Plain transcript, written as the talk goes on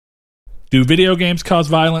Do video games cause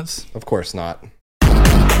violence? Of course not.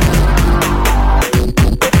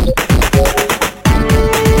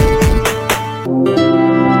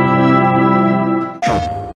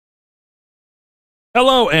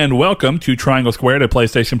 Hello and welcome to Triangle Squared, a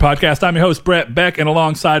PlayStation podcast. I'm your host, Brett Beck, and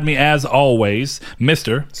alongside me, as always,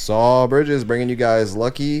 Mr. Saul Bridges, bringing you guys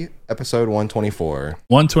Lucky, episode 124.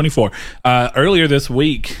 124. Earlier this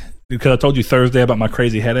week, because I told you Thursday about my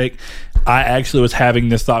crazy headache, I actually was having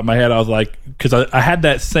this thought in my head. I was like, because I had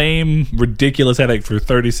that same ridiculous headache for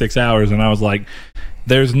 36 hours, and I was like,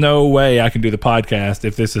 there's no way I can do the podcast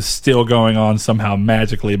if this is still going on somehow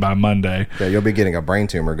magically by Monday. Yeah, you'll be getting a brain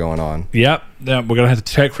tumor going on. Yep, we're going to have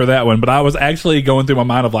to check for that one. But I was actually going through my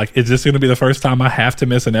mind of like, is this going to be the first time I have to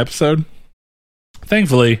miss an episode?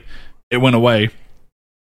 Thankfully, it went away.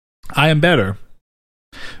 I am better.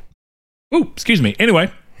 Ooh, excuse me.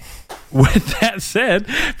 Anyway. With that said,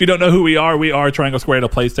 if you don't know who we are Triangle Squared, a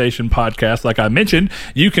PlayStation podcast. Like I mentioned,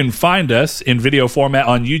 you can find us in video format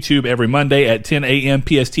on YouTube every Monday at 10 a.m.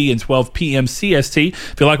 PST and 12 p.m. CST.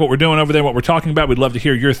 If you like what we're doing over there, what we're talking about, we'd love to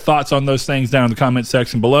hear your thoughts on those things down in the comment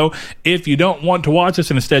section below. If you don't want to watch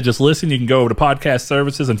us and instead just listen, you can go over to podcast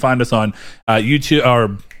services and find us on YouTube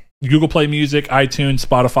or Google Play Music, iTunes,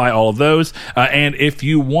 Spotify, all of those. And if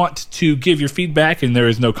you want to give your feedback, and there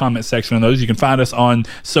is no comment section on those, you can find us on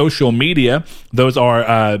social media. Those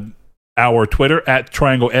are our Twitter at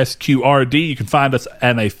Triangle SQRD. You can find us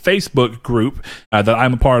in a Facebook group that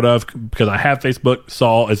I'm a part of because I have Facebook.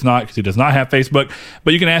 Saul is not because he does not have Facebook.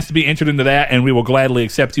 But you can ask to be entered into that, and we will gladly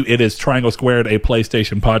accept you. It is Triangle Squared, a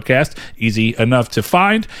PlayStation podcast. Easy enough to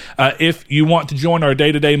find. If you want to join our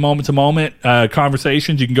day-to-day, moment-to-moment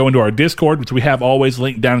conversations, you can go into our Discord, which we have always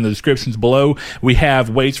linked down in the descriptions below. We have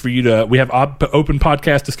ways for you to... We have open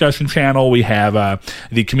podcast discussion channel. We have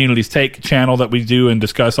the Community's Take channel that we do and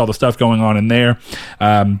discuss all the stuff going on in there.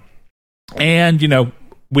 And, you know,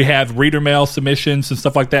 we have reader mail submissions and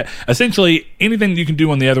stuff like that. Essentially, anything you can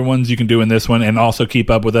do on the other ones, you can do in this one, and also keep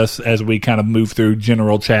up with us as we kind of move through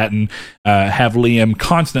general chat and have Liam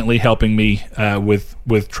constantly helping me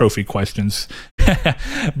with trophy questions.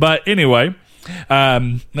 But anyway,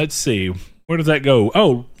 let's see. Where does that go?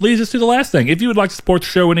 Oh, leads us to the last thing. If you would like to support the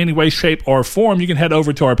show in any way, shape, or form, you can head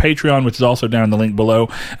over to our Patreon, which is also down in the link below.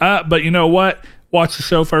 But you know what? Watch the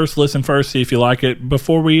show first, listen first, see if you like it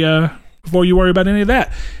before you worry about any of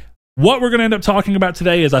that. What we're going to end up talking about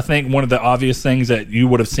today is, I think, one of the obvious things that you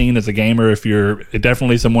would have seen as a gamer if you're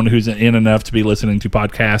definitely someone who's in enough to be listening to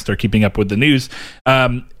podcasts or keeping up with the news,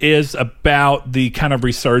 is about the kind of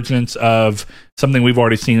resurgence of something we've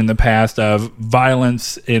already seen in the past of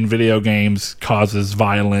violence in video games causes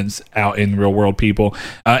violence out in real world people,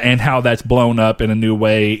 and how that's blown up in a new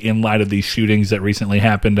way in light of these shootings that recently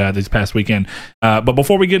happened this past weekend. But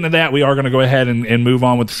before we get into that, we are going to go ahead and move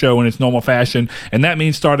on with the show in its normal fashion, and that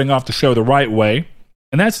means starting off the show the right way,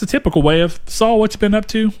 and that's the typical way of, Saul, what you been up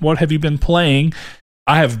to? What have you been playing?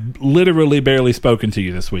 I have literally barely spoken to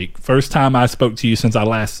you this week. First time I spoke to you since I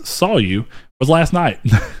last saw you was last night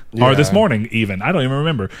or this morning even. I don't even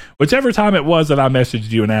remember. Whichever time it was that I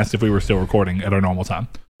messaged you and asked if we were still recording at our normal time.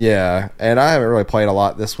 Yeah, and I haven't really played a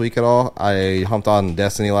lot this week at all. I humped on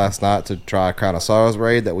Destiny last night to try Crown of Sorrows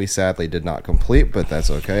raid that we sadly did not complete, but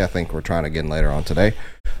that's okay. I think we're trying again later on today.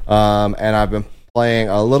 And I've been playing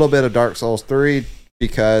a little bit of Dark Souls 3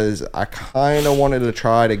 because I kind of wanted to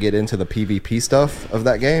try to get into the PvP stuff of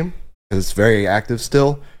that game because it's very active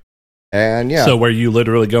still. And yeah. So where you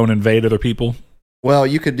literally go and invade other people? Well,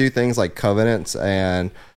 you could do things like covenants,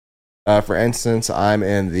 and for instance, I'm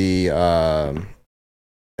in the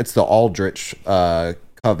it's the Aldrich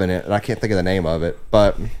covenant, and I can't think of the name of it,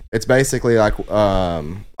 but it's basically like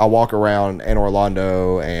I walk around Anne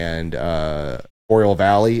Orlando and Boreal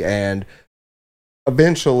Valley, and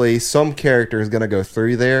eventually some character is going to go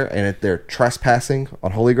through there, and if they're trespassing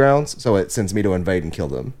on holy grounds, so it sends me to invade and kill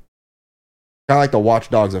them. Kind of like the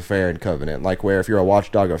Watchdogs of Faerun Covenant, like where if you're a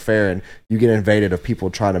Watchdog of Faerun, you get invaded of people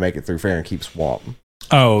trying to make it through Faerun Keep Swamp.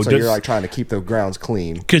 Oh, so you're like trying to keep the grounds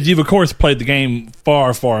clean. Because you've of course played the game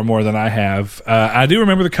far, far more than I have. I do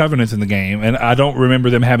remember the covenants in the game, and I don't remember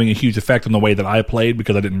them having a huge effect on the way that I played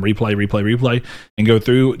because I didn't replay and go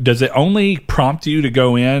through. Does it only prompt you to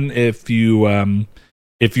go in if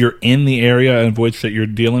you're in the area of which that you're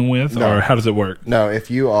dealing with, no. Or how does it work? No,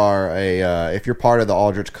 if you are if you're part of the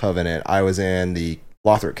Aldrich Covenant, I was in the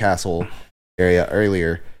Lothric Castle area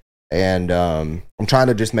earlier. And I'm trying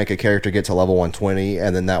to just make a character get to level 120,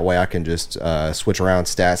 and then that way I can just switch around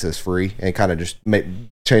stats as free and kind of just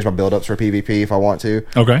change my build-ups for PvP if I want to.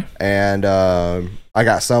 Okay. And I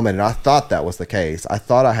got summoned, and I thought that was the case. I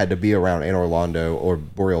thought I had to be around Anne Orlando or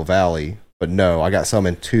Boreal Valley, but no, I got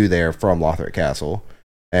summoned to there from Lothric Castle.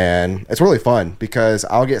 And it's really fun because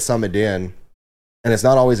I'll get summoned in, and it's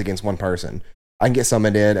not always against one person. I can get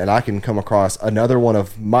summoned in, and I can come across another one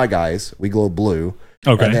of my guys. We glow blue.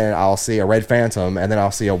 Okay. And then I'll see a red phantom, and then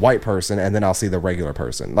I'll see a white person, and then I'll see the regular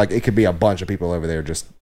person. Like, it could be a bunch of people over there just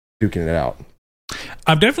duking it out.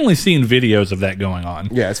 I've definitely seen videos of that going on.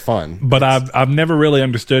 Yeah, it's fun. But I've never really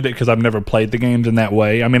understood it because I've never played the games in that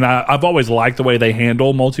way. I mean, I've always liked the way they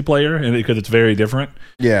handle multiplayer, and because it's very different.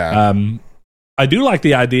 Yeah. I do like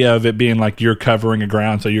the idea of it being like you're covering a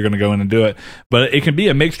ground, so you're going to go in and do it. But it can be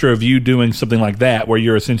a mixture of you doing something like that, where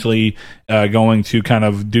you're essentially going to kind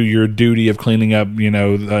of do your duty of cleaning up,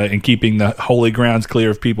 and keeping the holy grounds clear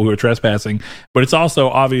of people who are trespassing. But it's also,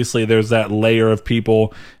 obviously, there's that layer of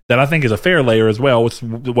people that I think is a fair layer as well, which is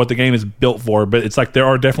what the game is built for. But it's like there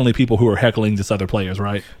are definitely people who are heckling just other players,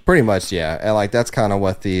 right? Pretty much, yeah. And like that's kind of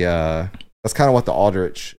what the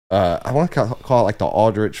Aldrich, I want to call it like the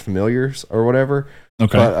Aldrich Familiars or whatever.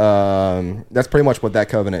 Okay. But that's pretty much what that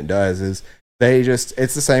covenant does. Is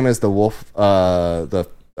it's the same as the Wolf of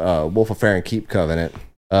Fair and Keep covenant,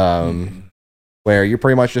 where you're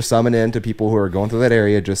pretty much just summoning in to people who are going through that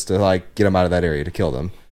area just to like get them out of that area to kill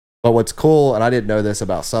them. But what's cool, and I didn't know this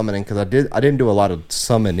about summoning because I didn't do a lot of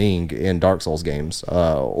summoning in Dark Souls games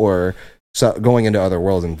or going into other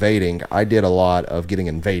worlds invading. I did a lot of getting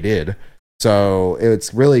invaded. So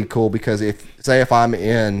it's really cool because if I'm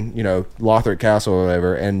in, Lothric Castle or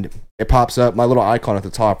whatever, and it pops up, my little icon at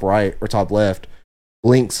the top right or top left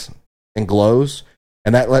blinks and glows,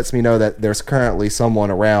 and that lets me know that there's currently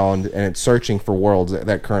someone around and it's searching for worlds at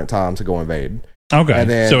that current time to go invade. Okay. And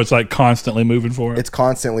then so it's like constantly moving for it? It's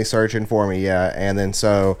constantly searching for me, yeah. And then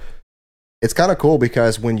so it's kind of cool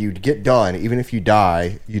because when you get done, even if you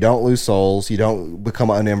die, you don't lose souls, you don't become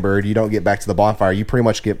unembered, you don't get back to the bonfire, you pretty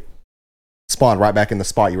much get spawned right back in the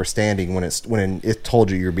spot you were standing when it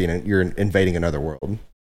told you you're invading another world.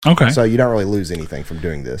 Okay. So you don't really lose anything from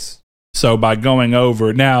doing this. So by going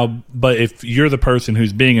over now, but if you're the person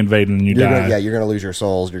who's being invaded and you die, you're going to lose your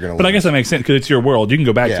souls. But I guess that makes sense because it's your world. You can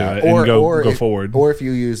go back to it and go forward. Or if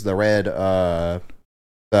you use the red eye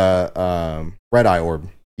orb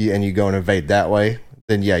and you go and invade that way,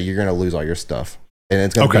 then yeah, you're going to lose all your stuff, and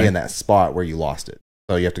it's going to be in that spot where you lost it.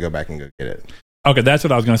 So you have to go back and go get it. Okay, that's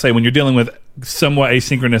what I was going to say. When you're dealing with somewhat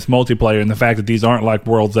asynchronous multiplayer and the fact that these aren't like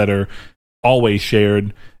worlds that are always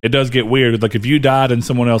shared, it does get weird. Like if you died in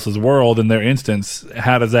someone else's world in their instance,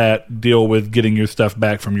 how does that deal with getting your stuff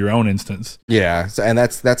back from your own instance? Yeah, and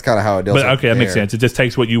that's kind of how it deals. But okay, that makes sense. It just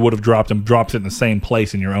takes what you would have dropped and drops it in the same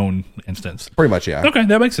place in your own instance. Pretty much, yeah. Okay,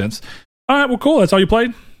 that makes sense. All right, well, cool. That's all you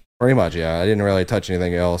played? Pretty much, yeah. I didn't really touch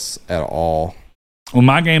anything else at all. Well,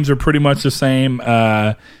 my games are pretty much the same.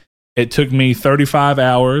 It took me 35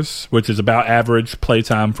 hours, which is about average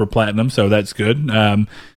playtime for Platinum, so that's good.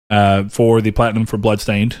 For the Platinum for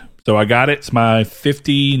Bloodstained. So I got it. It's my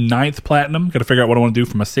 59th Platinum. Got to figure out what I want to do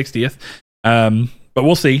for my 60th. But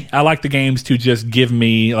we'll see. I like the games to just give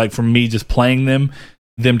me, like from me just playing them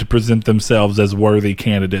to present themselves as worthy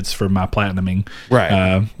candidates for my Platinuming.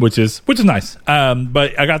 Right. Which is nice.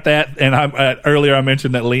 But I got that, and earlier I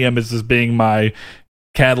mentioned that Liam is just being my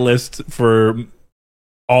catalyst for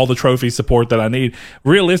all the trophy support that I need.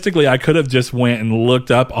 Realistically, I could have just went and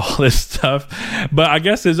looked up all this stuff, but I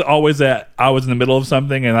guess it's always that I was in the middle of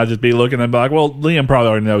something and I'd just be looking and be like, well, Liam probably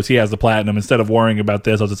already knows he has the Platinum. Instead of worrying about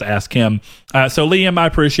this, I'll just ask him. So Liam, I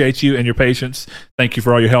appreciate you and your patience. Thank you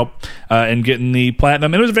for all your help in getting the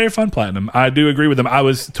Platinum. It was a very fun Platinum. I do agree with him. I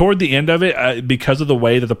was toward the end of it because of the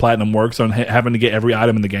way that the Platinum works on having to get every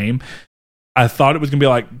item in the game. I thought it was going to be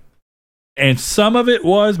like, and some of it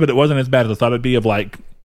was, but it wasn't as bad as I thought it'd be, of like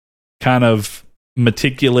kind of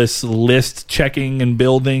meticulous list checking and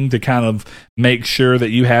building to kind of make sure that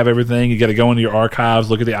you have everything. You got to go into your archives,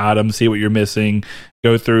 look at the items, see what you're missing,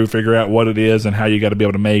 go through, figure out what it is and how you got to be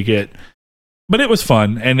able to make it. But it was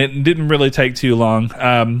fun, and it didn't really take too long.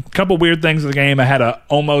 Couple weird things in the game. I had a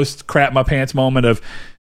almost crap my pants moment of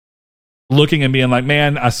looking and being like,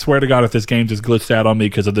 man, I swear to God, if this game just glitched out on me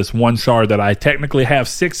because of this one shard that I technically have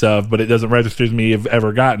 6 of, but it doesn't register to me if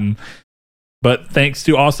ever gotten. But thanks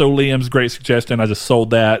to also Liam's great suggestion, I just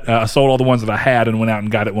sold that. I sold all the ones that I had and went out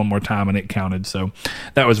and got it one more time, and it counted. So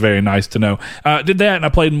that was very nice to know. Did that, and I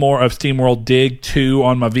played more of SteamWorld Dig 2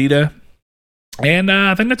 on my Vita. And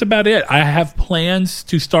I think that's about it. I have plans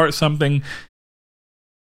to start something.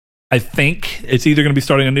 I think it's either going to be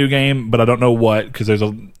starting a new game, but I don't know what, because I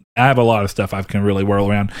have a lot of stuff I can really whirl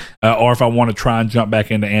around. Or if I want to try and jump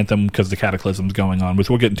back into Anthem because the Cataclysm's going on,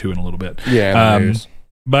 which we'll get into in a little bit. Yeah.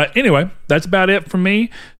 But anyway, that's about it for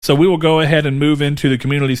me. So we will go ahead and move into the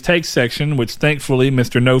community's takes section, which thankfully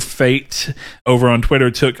Mr. No Fate over on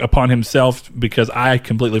Twitter took upon himself because I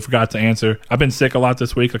completely forgot to answer. I've been sick a lot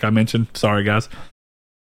this week, like I mentioned. Sorry, guys.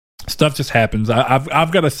 Stuff just happens.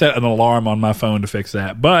 I've got to set an alarm on my phone to fix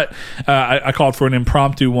that. But I called for an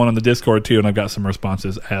impromptu one on the Discord too, and I've got some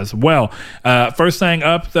responses as well. First thing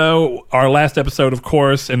up, though, our last episode, of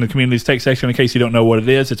course, in the community's take section, in case you don't know what it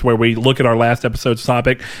is, it's where we look at our last episode's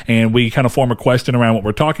topic and we kind of form a question around what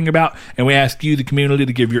we're talking about, and we ask you, the community,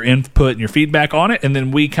 to give your input and your feedback on it, and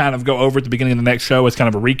then we kind of go over at the beginning of the next show as kind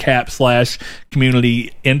of a recap /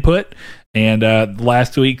 community input. And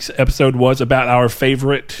last week's episode was about our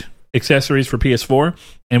favorite accessories for PS4,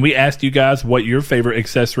 and we asked you guys what your favorite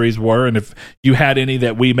accessories were, and if you had any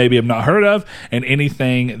that we maybe have not heard of, and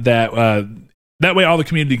anything that that way all the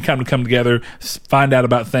community can kind of come together, find out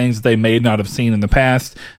about things they may not have seen in the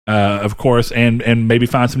past, of course, and maybe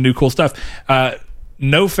find some new cool stuff.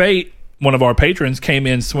 No Fate, one of our patrons, came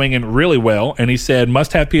in swinging really well, and he said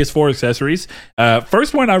must have PS4 accessories.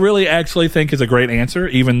 First one I really actually think is a great answer,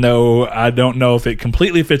 even though I don't know if it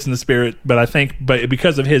completely fits in the spirit, but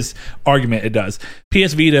because of his argument, it does.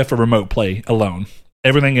 PS Vita for remote play alone.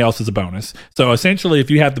 Everything else is a bonus. So essentially,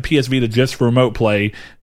 if you have the PS Vita just for remote play,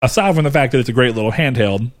 aside from the fact that it's a great little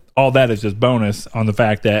handheld, all that is just bonus on the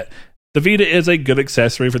fact that the Vita is a good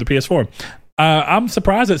accessory for the PS4. I'm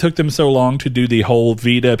surprised it took them so long to do the whole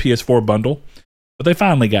Vita PS4 bundle, but they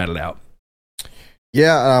finally got it out.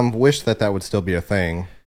 Yeah, wish that would still be a thing,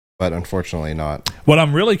 but unfortunately not. What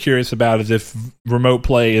I'm really curious about is if remote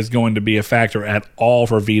play is going to be a factor at all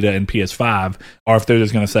for Vita and PS5, or if they're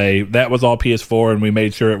just going to say, that was all PS4 and we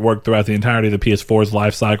made sure it worked throughout the entirety of the PS4's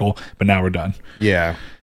life cycle, but now we're done. Yeah.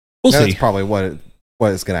 We'll see. That's probably what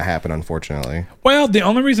is going to happen, unfortunately. Well, the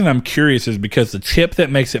only reason I'm curious is because the chip that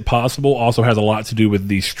makes it possible also has a lot to do with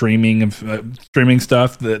the streaming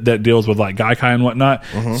stuff that deals with like Gaikai and whatnot.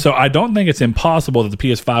 Mm-hmm. So I don't think it's impossible that the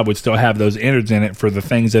PS5 would still have those innards in it for the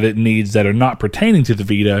things that it needs that are not pertaining to the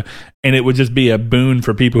Vita, and it would just be a boon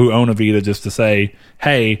for people who own a Vita just to say,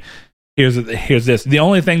 hey, here's this. The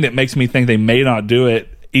only thing that makes me think they may not do it,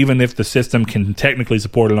 even if the system can technically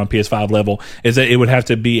support it on PS5 level, is that it would have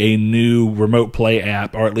to be a new remote play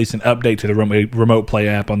app, or at least an update to the remote play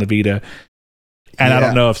app on the Vita. And yeah. I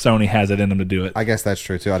don't know if Sony has it in them to do it. I guess that's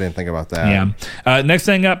true, too. I didn't think about that. Yeah. Next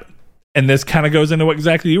thing up, and this kind of goes into what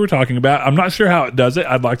exactly you were talking about. I'm not sure how it does it.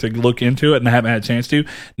 I'd like to look into it, and I haven't had a chance to.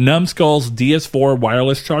 Numskull's DS4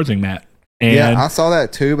 wireless charging mat. And yeah, I saw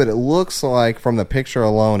that too, but it looks like, from the picture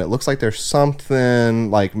alone, it looks like there's something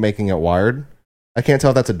like making it wired. I can't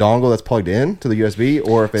tell if that's a dongle that's plugged in to the USB,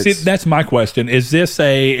 or if it's... See, that's my question.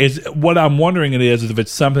 What I'm wondering is if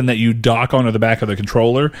it's something that you dock onto the back of the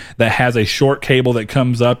controller that has a short cable that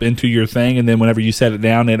comes up into your thing, and then whenever you set it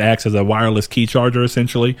down, it acts as a wireless key charger,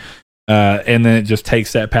 essentially. And then it just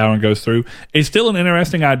takes that power and goes through. It's still an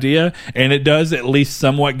interesting idea, and it does at least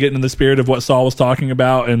somewhat get in the spirit of what Saul was talking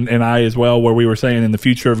about, and I as well, where we were saying in the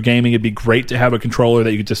future of gaming, it'd be great to have a controller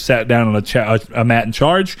that you could just set down on a mat and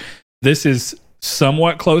charge. This is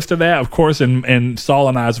somewhat close to that, of course. In Saul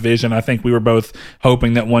and I's vision, I think we were both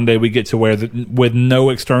hoping that one day we get to where, with no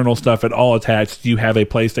external stuff at all attached, you have a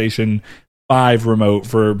PlayStation 5 remote,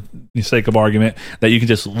 for the sake of argument, that you can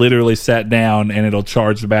just literally set down and it'll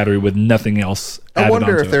charge the battery with nothing else. I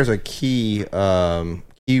wonder if there's a key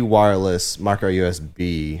wireless micro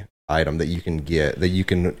USB item that you can get, that you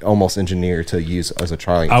can almost engineer to use as a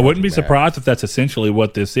charging. I wouldn't be surprised if that's essentially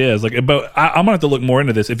what this is. But I'm gonna have to look more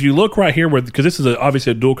into this. If you look right here, because this is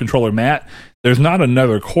obviously a dual controller mat, there's not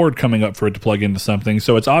another cord coming up for it to plug into something,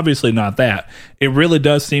 so it's obviously not that. It really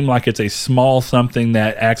does seem like it's a small something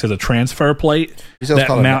that acts as a transfer plate that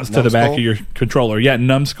mounts to the back of your controller. Yeah,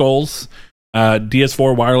 Numskull's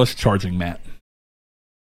DS4 wireless charging mat.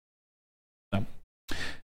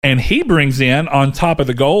 And he brings in, on top of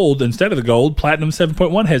the gold, instead of the gold, Platinum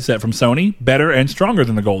 7.1 headset from Sony, better and stronger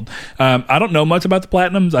than the gold. I don't know much about the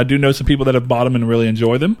Platinums. I do know some people that have bought them and really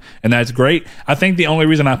enjoy them, and that's great. I think the only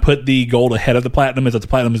reason I put the gold ahead of the Platinum is that the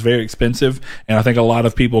Platinum is very expensive, and I think a lot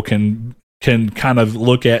of people can kind of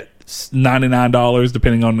look at $99,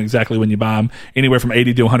 depending on exactly when you buy them, anywhere from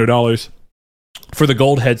 $80 to $100 for the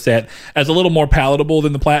gold headset, as a little more palatable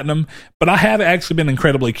than the Platinum. But I have actually been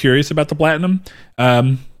incredibly curious about the Platinum,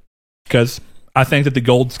 because I think that the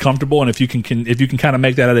gold's comfortable, and if you can kind of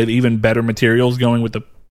make that out of even better materials going with the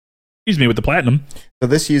Platinum. So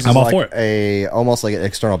this uses almost like an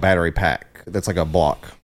external battery pack that's like a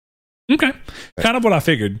block. Okay, kind of what I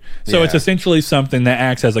figured. So It's essentially something that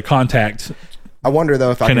acts as a contact. I wonder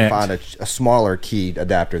though if I can find a smaller keyed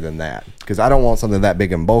adapter than that, because I don't want something that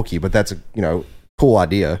big and bulky, but that's cool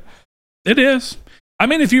idea. It is. I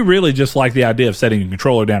mean, if you really just like the idea of setting your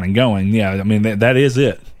controller down and going, yeah, I mean, that is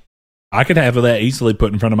it. I could have that easily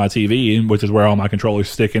put in front of my TV, which is where all my controllers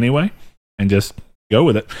stick anyway, and just go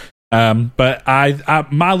with it.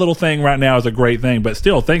 But my little thing right now is a great thing, but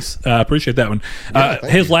still, thanks. Appreciate that one.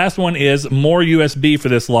 His last one is more USB for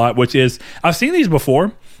this lot, which is, I've seen these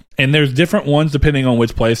before, and there's different ones depending on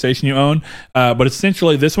which PlayStation you own. But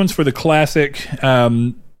essentially, this one's for the classic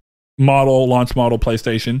launch model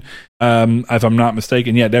PlayStation. If I'm not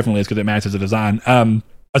mistaken, yeah, it definitely is because it matches the design.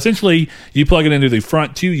 Essentially, you plug it into the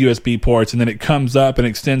front 2 USB ports, and then it comes up and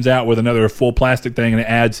extends out with another full plastic thing, and it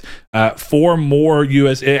adds 4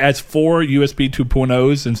 USB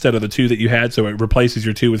 2.0s instead of the 2 that you had, so it replaces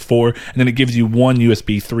your 2 with 4, and then it gives you 1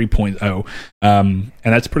 USB 3.0, and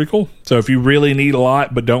that's pretty cool. So if you really need a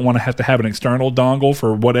lot but don't want to have an external dongle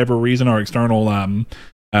for whatever reason, or external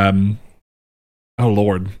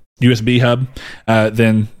USB hub,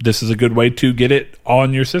 then this is a good way to get it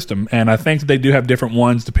on your system. And I think that they do have different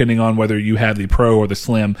ones depending on whether you have the Pro or the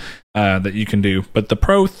Slim that you can do. But the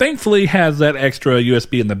Pro thankfully has that extra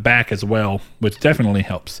USB in the back as well, which definitely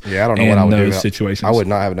helps. Yeah, I don't know what I would do in those situations. I would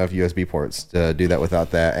not have enough USB ports to do that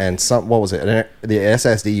without that. And what was it? The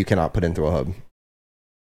SSD you cannot put into a hub.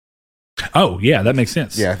 Oh, yeah, that makes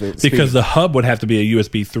sense. Yeah, because the hub would have to be a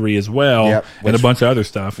USB 3 as well, and a bunch of other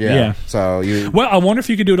stuff. Yeah. So well, I wonder if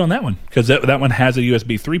you could do it on that one, because that one has a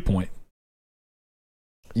USB 3 point.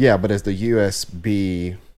 Yeah, but is the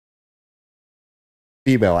USB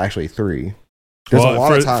female actually 3?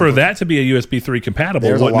 For that to be a USB 3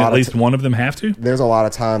 compatible, wouldn't at least one of them have to? There's a lot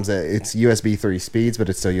of times that it's USB 3 speeds, but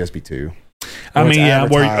it's still USB 2. I mean, yeah,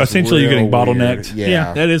 where essentially you're getting bottlenecked.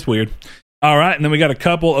 Yeah, that is weird. All right, and then we got a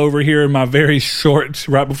couple over here in my very short,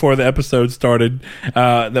 right before the episode started,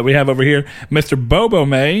 that we have over here. Mr. Bobo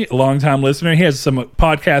May, a longtime listener. He has some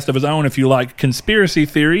podcast of his own. If you like conspiracy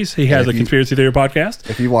theories, he has a conspiracy theory podcast.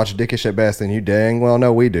 If you watch Dickish at Best, then you dang well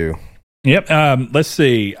know we do. Yep. Let's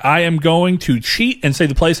see. I am going to cheat and say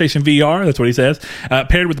the PlayStation VR. That's what he says.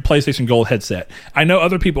 Paired with the PlayStation Gold headset. I know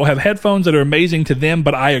other people have headphones that are amazing to them,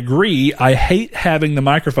 but I agree. I hate having the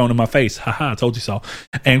microphone in my face. Haha, I told you so.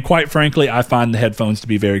 And quite frankly, I find the headphones to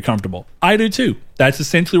be very comfortable. I do too. That's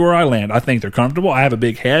essentially where I land. I think they're comfortable. I have a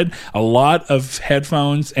big head, a lot of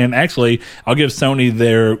headphones, and actually, I'll give Sony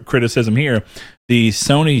their criticism here. The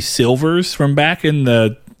Sony Silvers from back in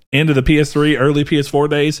the end of the PS3, early PS4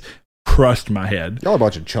 days, crushed my head. Y'all a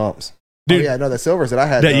bunch of chumps. Dude, yeah, no, the Silvers that I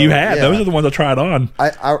had. You had. Yeah. Those are the ones I tried on.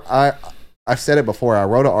 I've said it before. I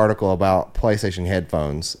wrote an article about PlayStation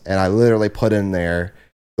headphones, and I literally put in there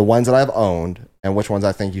the ones that I've owned and which ones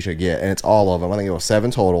I think you should get, and it's all of them. I think it was 7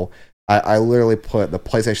 total. I literally put the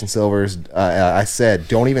PlayStation Silvers. I said,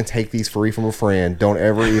 don't even take these free from a friend. Don't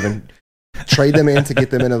ever even trade them in to get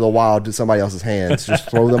them into the wild to somebody else's hands. Just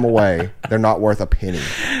throw them away. They're not worth a penny.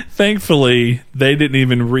 Thankfully, they didn't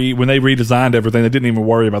even when they redesigned everything, they didn't even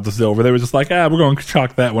worry about the silver. They were just like, we're going to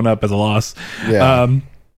chalk that one up as a loss. Yeah.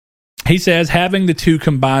 He says, having the two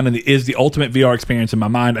combined is the ultimate VR experience in my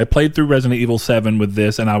mind. I played through Resident Evil 7 with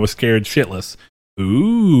this, and I was scared shitless.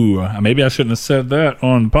 Ooh, maybe I shouldn't have said that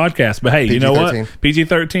on the podcast. But hey, PG-13. You know what?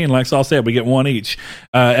 PG-13, like Saul said, we get one each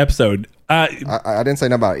episode. I didn't say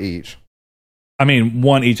nothing about each. I mean,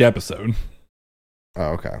 one each episode.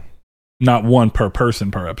 Oh, okay. Not one per person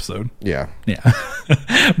per episode. Yeah.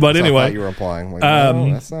 But anyway, I thought you were implying. Like,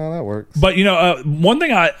 no, that's not how that works. But one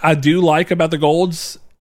thing I do like about the golds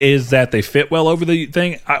is that they fit well over the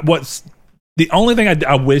thing. The only thing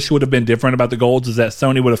I wish would have been different about the golds is that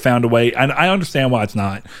Sony would have found a way, and I understand why it's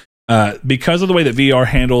not. Because of the way that VR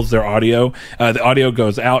handles their audio, the audio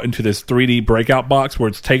goes out into this 3D breakout box where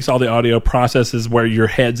it takes all the audio, processes where your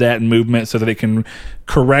head's at and movement so that it can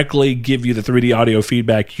correctly give you the 3D audio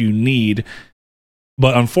feedback you need.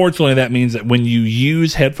 But unfortunately, that means that when you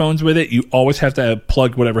use headphones with it, you always have to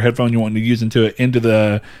plug whatever headphone you want to use into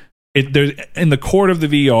the there's in the cord of the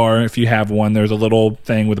VR, if you have one, there's a little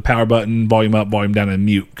thing with a power button, volume up, volume down, and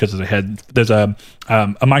mute, because there's a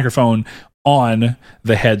microphone on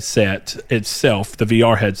the headset itself, the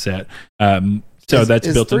VR headset. That's built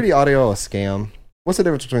in. Is 3D audio a scam? What's the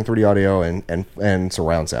difference between 3D audio and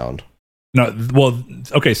surround sound? No, well,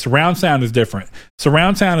 okay, surround sound is different.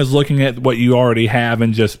 Surround sound is looking at what you already have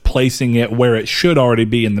and just placing it where it should already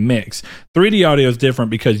be in the mix. 3D audio is different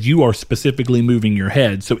because you are specifically moving your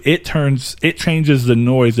head. So it changes the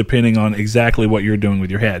noise depending on exactly what you're doing with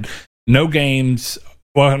your head. No games,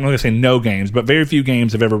 well, I'm not going to say no games, but very few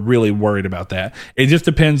games have ever really worried about that. It just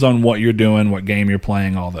depends on what you're doing, what game you're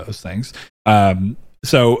playing, all those things.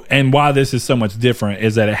 So, and why this is so much different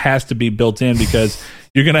is that it has to be built in because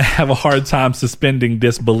you're going to have a hard time suspending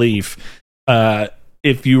disbelief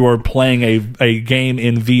if you are playing a game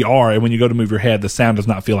in VR and when you go to move your head, the sound does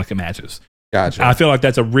not feel like it matches. Gotcha. I feel like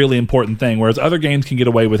that's a really important thing, whereas other games can get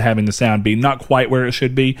away with having the sound be not quite where it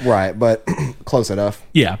should be. Right, but close enough.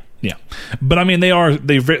 Yeah. But I mean, they're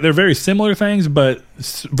very similar things, but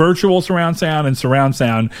virtual surround sound and surround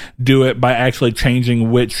sound do it by actually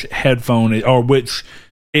changing which headphone or which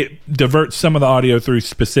it diverts some of the audio through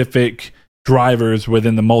specific drivers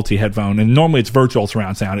within the multi-headphone. And normally it's virtual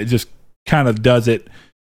surround sound. It just kind of does it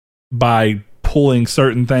by pulling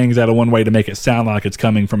certain things out of one way to make it sound like it's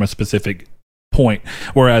coming from a specific point,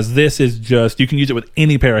 whereas this is just, you can use it with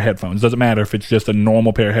any pair of headphones. Doesn't matter if it's just a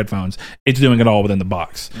normal pair of headphones, it's doing it all within the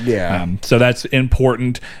box. So that's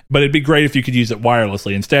important, but it'd be great if you could use it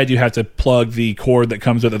wirelessly. Instead, you have to plug the cord that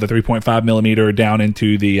comes with it, the 3.5 millimeter, down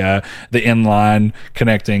into the inline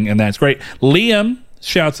connecting, and that's great. Liam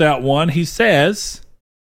shouts out one. He says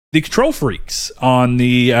the Control Freaks on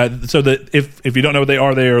the so that if you don't know what they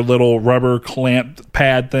are little rubber clamp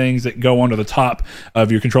pad things that go onto the top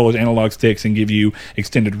of your controller's analog sticks and give you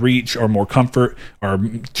extended reach or more comfort, or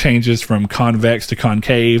changes from convex to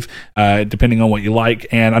concave depending on what you like.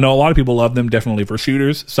 And I know a lot of people love them, definitely for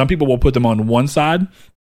shooters. Some people will put them on one side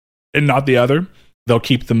and not the other. They'll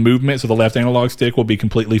keep the movement, so the left analog stick will be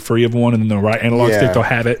completely free of one, and then the right analog stick, they'll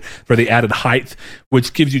have it for the added height,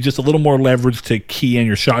 which gives you just a little more leverage to key in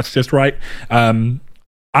your shots just right.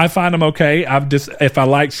 I find them okay. If I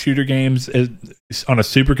like shooter games on a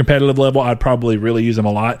super competitive level, I'd probably really use them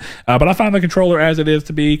a lot. But I find the controller as it is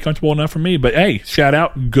to be comfortable enough for me. But hey, shout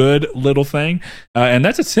out, good little thing. And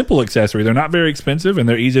that's a simple accessory. They're not very expensive, and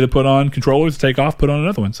they're easy to put on controllers, take off, put on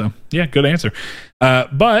another one. So yeah, good answer.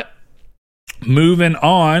 But moving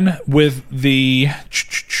on with the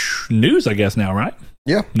news, I guess now, right?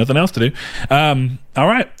 Yeah. Nothing else to do. All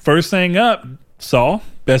right. First thing up, Saul,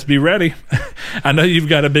 best be ready. I know you've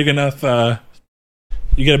got a big enough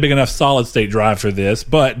solid state drive for this,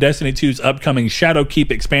 but Destiny 2's upcoming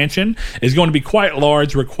Shadowkeep expansion is going to be quite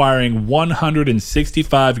large, requiring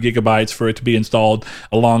 165 gigabytes for it to be installed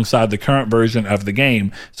alongside the current version of the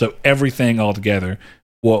game. So everything altogether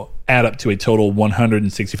will add up to a total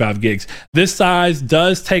 165 gigs. This size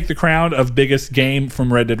does take the crown of biggest game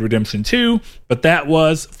from Red Dead Redemption 2, but that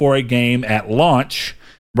was for a game at launch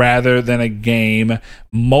rather than a game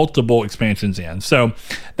multiple expansions in. So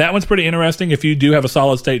that one's pretty interesting. If you do have a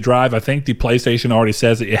solid state drive, I think the PlayStation already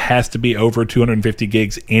says that it has to be over 250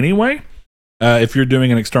 gigs anyway, if you're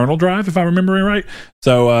doing an external drive, if I remember it right.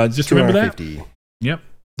 So just remember that. Yep,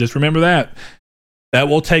 just remember that. That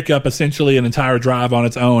will take up essentially an entire drive on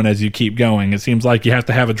its own as you keep going. It seems like you have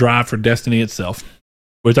to have a drive for Destiny itself.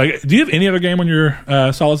 Do you have any other game on your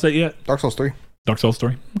solid state yet? Dark Souls 3. Dark Souls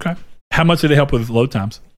 3. Okay. How much did it help with load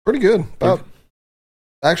times? Pretty good.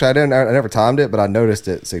 Actually, I never timed it, but I noticed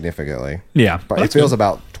it significantly. Yeah. But it feels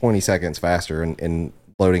about 20 seconds faster in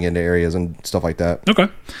loading into areas and stuff like that. Okay.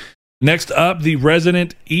 Next up, the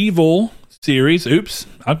Resident Evil series. Oops,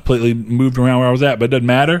 I completely moved around where I was at, but it doesn't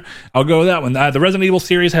matter. I'll go with that one. The Resident Evil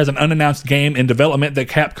series has an unannounced game in development that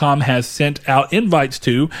Capcom has sent out invites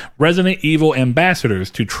to Resident Evil ambassadors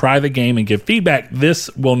to try the game and give feedback. This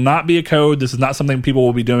will not be a code. This is not something people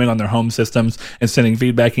will be doing on their home systems and sending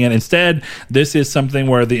feedback in. Instead, this is something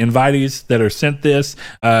where the invitees that are sent this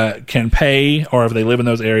can pay, or if they live in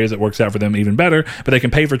those areas, it works out for them even better, but they can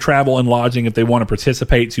pay for travel and lodging if they want to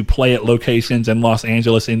participate to play at locations in Los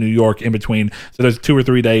Angeles and New York in between. So there's 2 or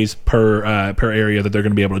 3 days per area that they're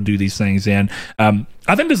going to be able to do these things in.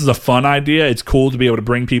 I think this is a fun idea. It's cool to be able to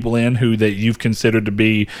bring people in who that you've considered to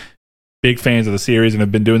be big fans of the series and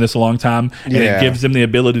have been doing this a long time. And it gives them the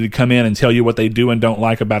ability to come in and tell you what they do and don't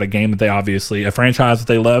like about a game that they a franchise that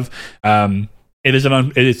they love. It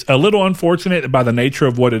is a little unfortunate by the nature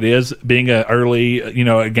of what it is, being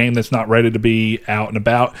a game that's not ready to be out and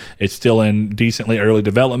about. It's still in decently early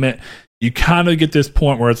development. You kind of get this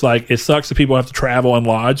point where it's like, it sucks that people have to travel and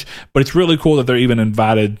lodge, but it's really cool that they're even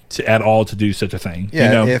invited at all to do such a thing.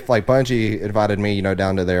 Yeah, if like Bungie invited me,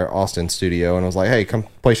 down to their Austin studio and was like, hey, come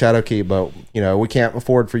play Shadowkeep, but we can't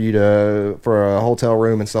afford for you for a hotel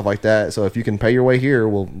room and stuff like that. So if you can pay your way here,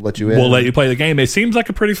 we'll let you in. We'll let you play the game. It seems like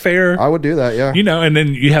a pretty fair. I would do that, yeah. And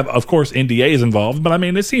then you have, of course, NDAs involved, but I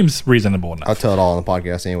mean, it seems reasonable enough. I'll tell it all on the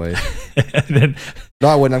podcast anyways. No,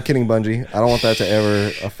 I wouldn't. I'm kidding, Bungie. I don't want that to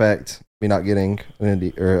ever affect me not getting an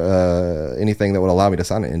NDA or anything that would allow me to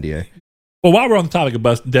sign an NDA. Well, while we're on the topic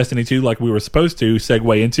of Destiny 2, like we were supposed to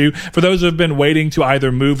segue into, for those who have been waiting to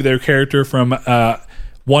either move their character from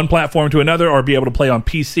one platform to another, or be able to play on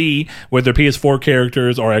PC with their PS4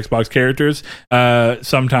 characters or Xbox characters.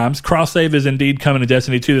 Sometimes cross save is indeed coming to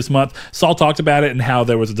Destiny 2 this month. Saul talked about it and how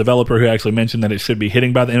there was a developer who actually mentioned that it should be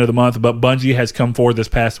hitting by the end of the month, but Bungie has come forward this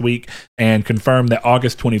past week and confirmed that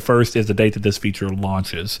August 21st is the date that this feature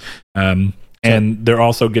launches. And they're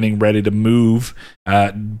also getting ready to move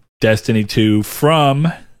Destiny 2 from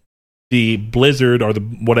the Blizzard or the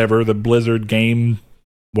Blizzard game,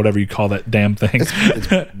 whatever you call that damn thing. It's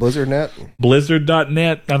BlizzardNet.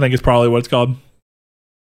 Blizzard.net, I think is probably what it's called.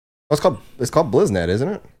 It's called BlizzNet, isn't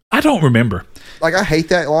it? I don't remember. Like, I hate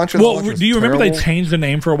that launcher. Well, do you remember they changed the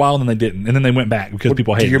name for a while and then they didn't, and then they went back because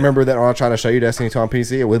people hated it? Do you remember that when I was trying to show you Destiny 2 on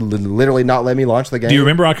PC, it would literally not let me launch the game? Do you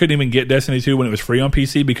remember I couldn't even get Destiny 2 when it was free on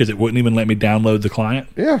PC because it wouldn't even let me download the client?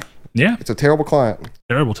 Yeah. It's a terrible client.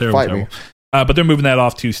 Terrible. Me. But they're moving that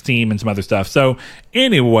off to Steam and some other stuff. So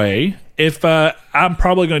anyway, if I'm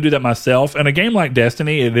probably going to do that myself. In a game like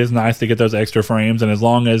Destiny, it is nice to get those extra frames. And as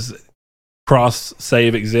long as cross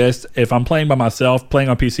save exists, if I'm playing by myself, playing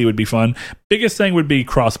on PC would be fun. Biggest thing would be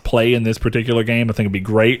cross play in this particular game. I think it'd be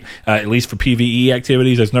great, at least for PvE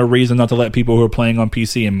activities. There's no reason not to let people who are playing on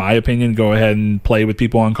PC, in my opinion, go ahead and play with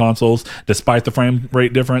people on consoles, despite the frame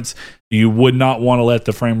rate difference. You would not want to let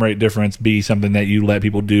the frame rate difference be something that you let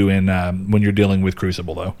people do in when you're dealing with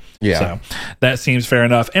Crucible, though. Yeah. So that seems fair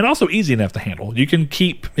enough, and also easy enough to handle. You can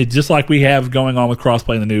keep it just like we have going on with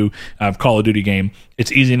crossplay in the new Call of Duty game.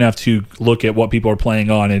 It's easy enough to look at what people are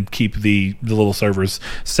playing on and keep the little servers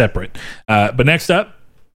separate. But next up,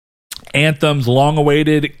 Anthem's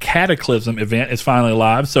long-awaited Cataclysm event is finally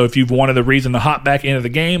live. So if you've wanted a reason to hop back into the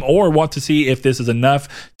game or want to see if this is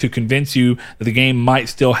enough to convince you that the game might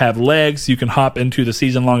still have legs, you can hop into the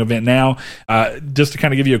season-long event now. Just to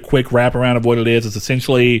kind of give you a quick wraparound of what it is, it's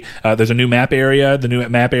essentially there's a new map area. The new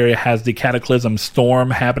map area has the Cataclysm storm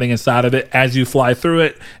happening inside of it. As you fly through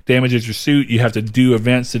it, damages your suit. You have to do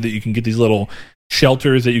events so that you can get these little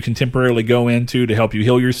shelters that you can temporarily go into to help you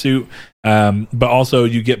heal your suit, but also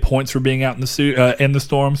you get points for being out in the suit in the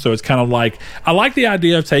storm. So it's kind of like, I like the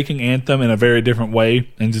idea of taking Anthem in a very different way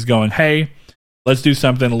and just going, hey, let's do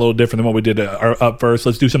something a little different than what we did up first.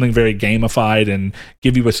 Let's do something very gamified and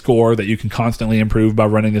give you a score that you can constantly improve by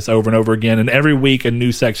running this over and over again. And every week a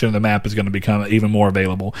new section of the map is going to become even more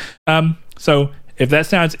available. So if that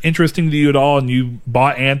sounds interesting to you at all and you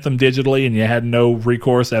bought Anthem digitally and you had no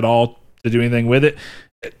recourse at all to do anything with it,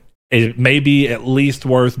 it may be at least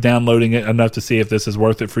worth downloading it enough to see if this is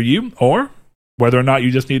worth it for you, or whether or not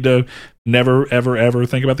you just need to never, ever, ever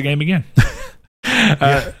think about the game again.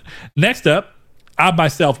 Next up, I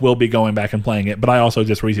myself will be going back and playing it, but I also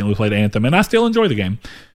just recently played Anthem, and I still enjoy the game,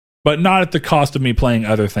 but not at the cost of me playing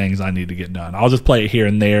other things I need to get done. I'll just play it here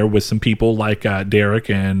and there with some people like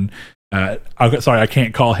Derek and... sorry, I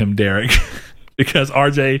can't call him Derek. Because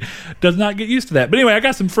RJ does not get used to that. But anyway, I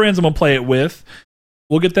got some friends I'm going to play it with.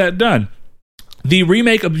 We'll get that done. The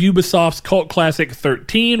remake of Ubisoft's cult classic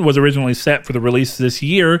 13 was originally set for the release this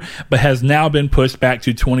year, but has now been pushed back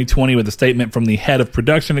to 2020 with a statement from the head of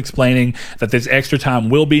production explaining that this extra time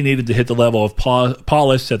will be needed to hit the level of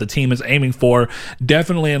polish that the team is aiming for,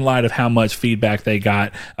 definitely in light of how much feedback they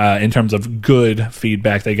got, in terms of good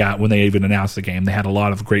feedback they got when they even announced the game. They had a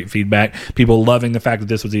lot of great feedback, people loving the fact that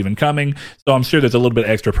this was even coming, so I'm sure there's a little bit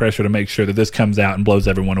extra pressure to make sure that this comes out and blows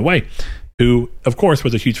everyone away, who, of course,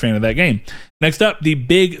 was a huge fan of that game. Next up, the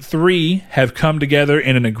big three have come together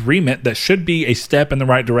in an agreement that should be a step in the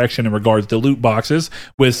right direction in regards to loot boxes,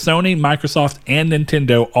 with Sony, Microsoft, and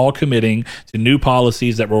Nintendo all committing to new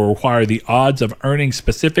policies that will require the odds of earning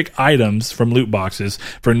specific items from loot boxes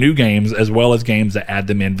for new games, as well as games that add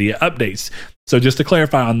them in via updates. So just to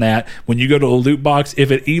clarify on that, when you go to a loot box, if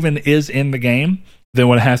it even is in the game, then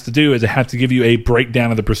what it has to do is it has to give you a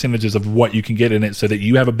breakdown of the percentages of what you can get in it so that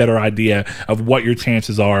you have a better idea of what your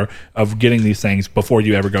chances are of getting these things before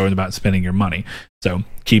you ever go about spending your money. So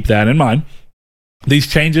keep that in mind. These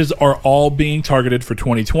changes are all being targeted for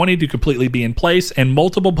 2020 to completely be in place, and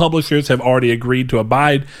multiple publishers have already agreed to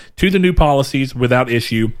abide to the new policies without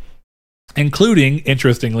issue, including,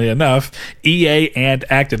 interestingly enough, EA and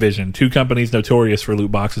Activision, two companies notorious for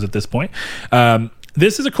loot boxes at this point.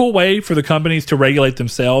 This is a cool way for the companies to regulate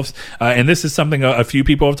themselves, and this is something a few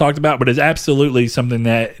people have talked about, but it's absolutely something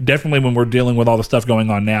that definitely when we're dealing with all the stuff going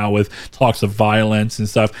on now with talks of violence and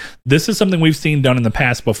stuff, this is something we've seen done in the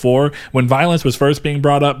past before. When violence was first being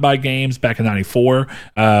brought up by games back in 94,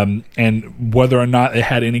 and whether or not it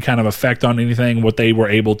had any kind of effect on anything, what they were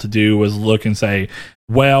able to do was look and say,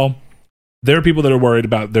 well, there are people that are worried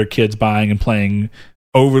about their kids buying and playing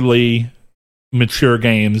overly mature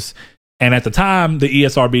games, And at the time, the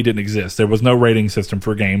ESRB didn't exist. There was no rating system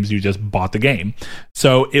for games. You just bought the game.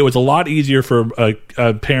 So it was a lot easier for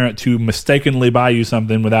a parent to mistakenly buy you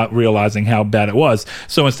something without realizing how bad it was.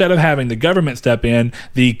 So instead of having the government step in,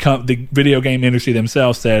 the video game industry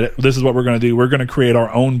themselves said, this is what we're going to do. We're going to create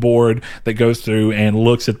our own board that goes through and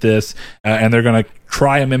looks at this, and they're going to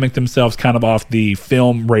try and mimic themselves kind of off the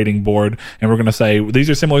film rating board. And we're going to say,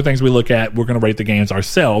 these are similar things we look at. We're going to rate the games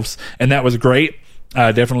ourselves. And that was great.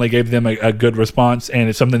 Definitely gave them a good response, and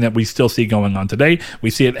it's something that we still see going on today. We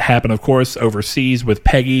see it happen, of course, overseas with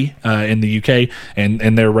PEGI in the UK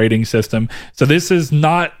and their rating system. So this is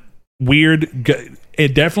not weird.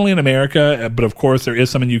 It definitely in America, but of course there is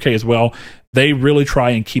some in UK as well. They really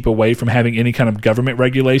try and keep away from having any kind of government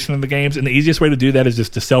regulation of the games, and the easiest way to do that is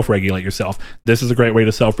just to self-regulate yourself. This is a great way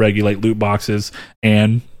to self-regulate loot boxes,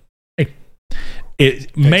 and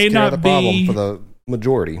it may not be for the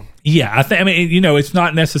majority. Yeah, I mean, you know, it's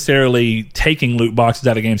not necessarily taking loot boxes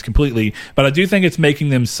out of games completely, but I do think it's making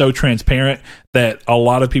them so transparent that a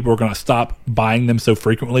lot of people are going to stop buying them so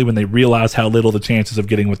frequently when they realize how little the chances of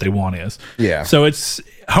getting what they want is. Yeah. So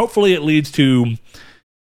hopefully it leads to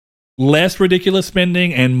less ridiculous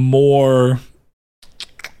spending and more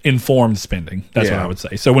informed spending. That's what I would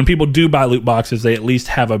say. So when people do buy loot boxes, they at least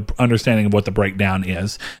have a understanding of what the breakdown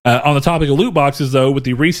is. On the topic of loot boxes, though, with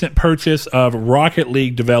the recent purchase of Rocket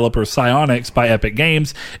League developer Psyonix by Epic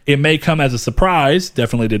Games, it may come as a surprise,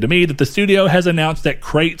 definitely did to me, that the studio has announced that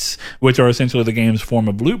crates, which are essentially the game's form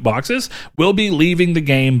of loot boxes, will be leaving the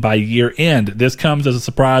game by year end. This comes as a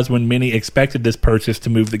surprise when many expected this purchase to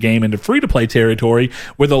move the game into free-to-play territory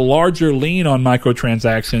with a larger lean on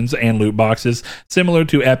microtransactions and loot boxes, similar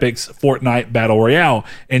to Epic's Fortnite Battle Royale.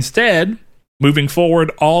 Instead, moving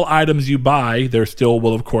forward, all items you buy, there still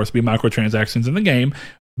will, of course, be microtransactions in the game,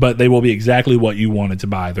 but they will be exactly what you wanted to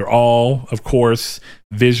buy. They're all, of course,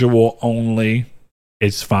 visual only.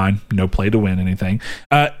 It's fine. No play to win anything.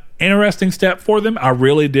 Interesting step for them. I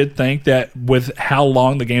really did think that with how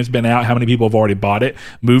long the game's been out, how many people have already bought it,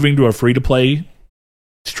 moving to a free-to-play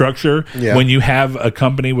structure, when you have a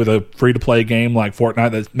company with a free-to-play game like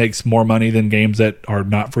Fortnite that makes more money than games that are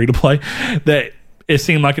not free-to-play, that it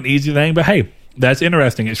seemed like an easy thing. But hey, that's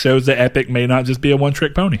interesting. It shows that Epic may not just be a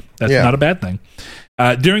one-trick pony. That's not a bad thing.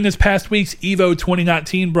 During this past week's EVO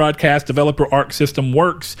 2019 broadcast, developer Arc System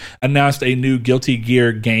Works announced a new Guilty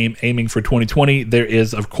Gear game aiming for 2020. There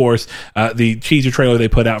is, of course, the teaser trailer they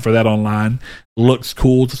put out for that online. Looks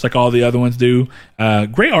cool, just like all the other ones do.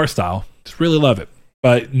 Great art style. Just really love it.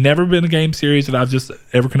 But never been a game series that I've just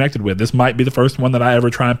ever connected with. This might be the first one that I ever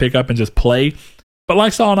try and pick up and just play. But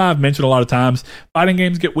like Saul and I have mentioned a lot of times, fighting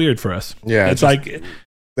games get weird for us. Yeah. It's like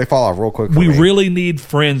they fall off real quick. We really need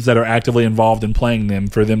friends that are actively involved in playing them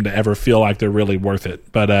for them to ever feel like they're really worth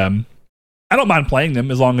it. But I don't mind playing them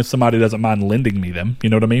as long as somebody doesn't mind lending me them. You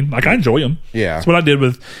know what I mean? Like, I enjoy them. Yeah. That's what I did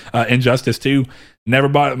with Injustice 2. Never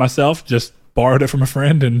bought it myself, just borrowed it from a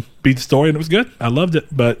friend and beat the story, and it was good. I loved it,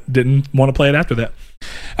 but didn't want to play it after that.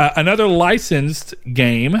 Another licensed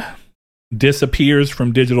game disappears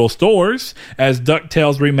from digital stores as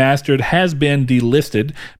DuckTales Remastered has been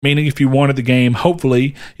delisted, meaning if you wanted the game,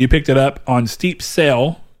 hopefully you picked it up on steep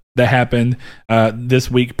sale that happened this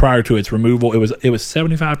week prior to its removal. It was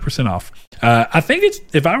 75% off. I think it's,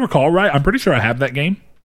 if I recall right, I'm pretty sure I have that game.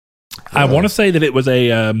 I want to say that it was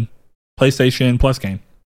a PlayStation Plus game.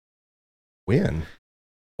 When?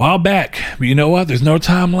 While back. But you know what? There's no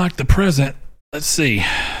time like the present. Let's see.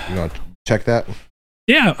 You want to check that?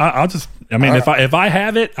 Yeah, I'll just. I mean, if I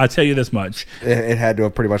have it, I tell you this much. It had to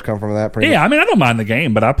have pretty much come from that. Yeah, much. I mean, I don't mind the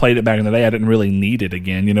game, but I played it back in the day. I didn't really need it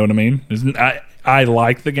again. You know what I mean? I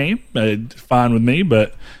like the game. It's fine with me,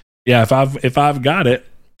 but yeah, if I've got it,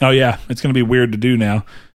 oh yeah, it's going to be weird to do now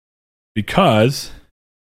because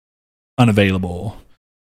unavailable.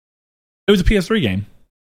 It was a PS3 game.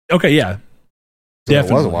 Okay, yeah. So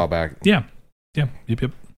definitely. It was a while back. Yeah. Yep.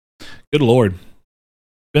 Good Lord.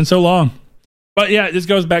 Been so long. But yeah, this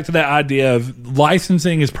goes back to that idea of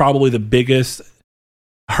licensing is probably the biggest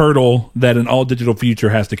hurdle that an all-digital future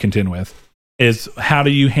has to contend with, is how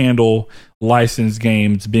do you handle licensed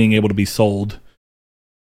games being able to be sold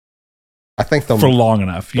I think for long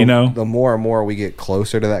enough, you know? The more and more we get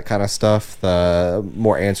closer to that kind of stuff, the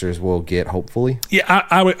more answers we'll get, hopefully. Yeah,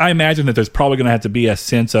 I imagine that there's probably going to have to be a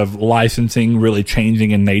sense of licensing really changing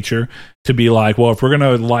in nature to be like, well, if we're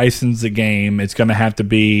going to license a game, it's going to have to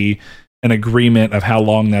be an agreement of how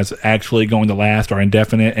long that's actually going to last or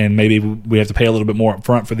indefinite, and maybe we have to pay a little bit more up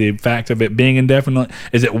front for the fact of it being indefinite.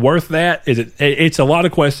 Is it worth that? It's a lot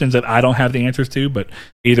of questions that I don't have the answers to, but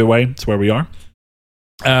either way, it's where we are.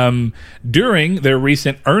 During their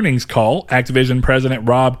recent earnings call, Activision president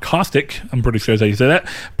Rob Kostic, I'm pretty sure that's how you say that,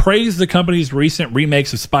 praised the company's recent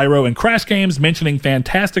remakes of Spyro and Crash games, mentioning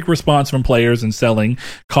fantastic response from players and selling,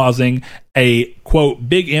 causing a, quote,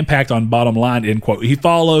 big impact on bottom line, end quote. He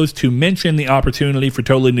follows to mention the opportunity for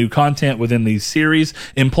totally new content within these series,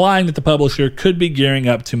 implying that the publisher could be gearing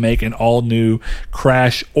up to make an all-new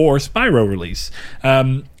Crash or Spyro release.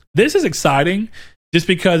 This is exciting just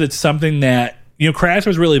because it's something that, you know, Crash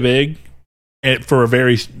was really big for a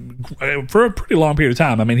pretty long period of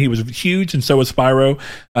time. I mean, he was huge, and so was Spyro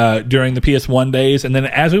during the PS1 days. And then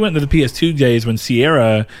as we went into the PS2 days, when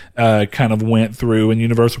Sierra kind of went through and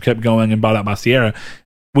Universal kept going and bought out by Sierra,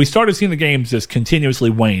 we started seeing the games just continuously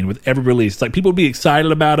wane with every release. Like, people would be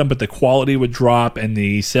excited about them, but the quality would drop, and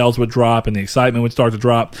the sales would drop, and the excitement would start to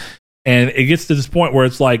drop. And it gets to this point where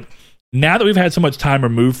it's like, now that we've had so much time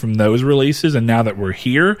removed from those releases, and now that we're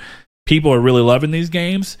here, people are really loving these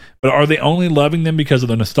games, but are they only loving them because of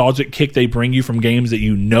the nostalgic kick they bring you from games that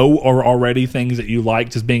you know are already things that you like,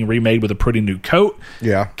 just being remade with a pretty new coat?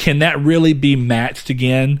 Yeah. Can that really be matched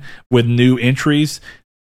again with new entries?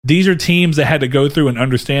 These are teams that had to go through and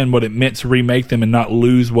understand what it meant to remake them and not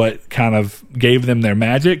lose what kind of gave them their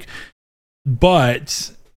magic.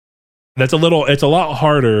 But it's a lot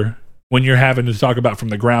harder when you're having to talk about from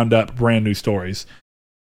the ground up brand new stories.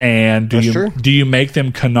 And do you make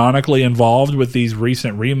them canonically involved with these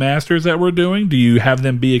recent remasters that we're doing? Do you have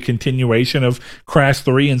them be a continuation of Crash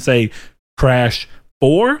 3 and say Crash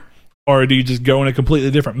 4? Or do you just go in a completely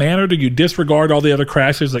different manner? Do you disregard all the other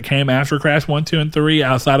Crashes that came after Crash 1, 2, and 3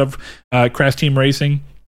 outside of Crash Team Racing?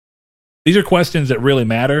 These are questions that really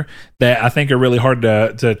matter, that I think are really hard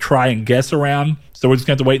to try and guess around. So we're just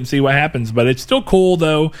going to have to wait and see what happens. But it's still cool,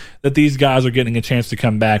 though, that these guys are getting a chance to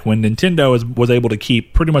come back when Nintendo was able to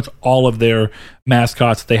keep pretty much all of their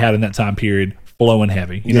mascots that they had in that time period flowing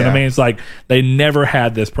heavy. You know what I mean? It's like they never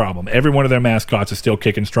had this problem. Every one of their mascots is still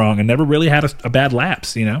kicking strong and never really had a bad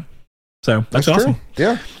lapse, you know? So that's awesome. True.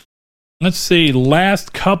 Yeah. Let's see.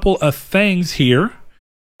 Last couple of things here.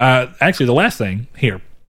 Actually, the last thing here.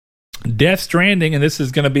 Death Stranding, and this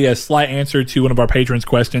is going to be a slight answer to one of our patrons'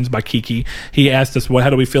 questions by Kiki. He asked us, how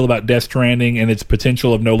do we feel about Death Stranding and its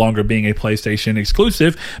potential of no longer being a PlayStation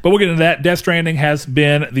exclusive? But we'll get into that. Death Stranding has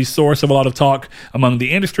been the source of a lot of talk among the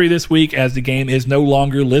industry this week, as the game is no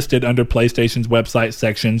longer listed under PlayStation's website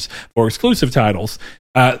sections for exclusive titles.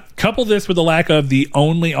 Couple this with the lack of the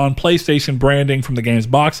only on PlayStation branding from the game's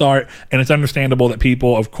box art, and it's understandable that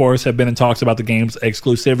people, of course, have been in talks about the game's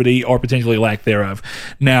exclusivity or potentially lack thereof.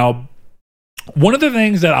 Now, one of the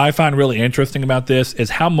things that I find really interesting about this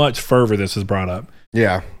is how much fervor this has brought up.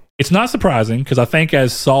 Yeah. It's not surprising, because I think,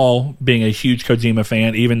 as Saul being a huge Kojima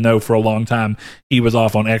fan, even though for a long time he was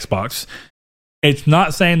off on Xbox, it's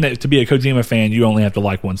not saying that to be a Kojima fan you only have to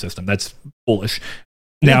like one system. That's foolish.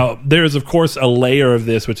 Now, there's, of course, a layer of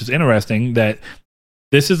this which is interesting, that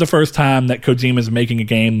this is the first time that Kojima is making a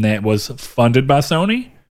game that was funded by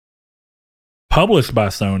Sony, published by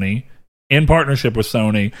Sony, in partnership with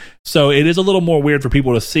Sony. So it is a little more weird for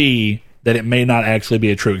people to see that it may not actually be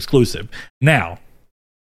a true exclusive. Now,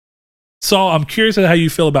 Saul, I'm curious how you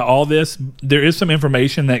feel about all this. There is some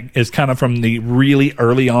information that is kind of from the really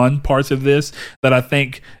early on parts of this that I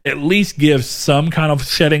think at least gives some kind of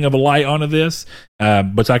shedding of a light onto this.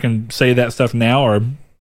 But I can say that stuff now or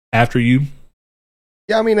after you.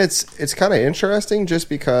 Yeah, I mean, it's kind of interesting just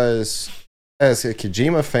because as a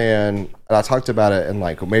Kojima fan, and I talked about it in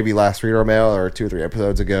like maybe last Reader Mail or 2 or 3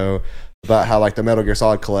 episodes ago, about how like the Metal Gear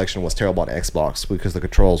Solid collection was terrible on Xbox because the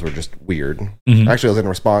controls were just weird. Mm-hmm. Actually, it was in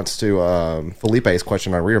response to Felipe's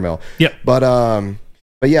question on Reader Mail. Yep.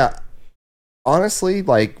 But yeah, honestly,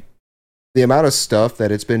 like the amount of stuff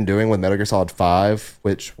that it's been doing with Metal Gear Solid 5,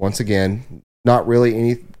 which once again, not really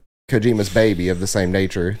any Kojima's baby of the same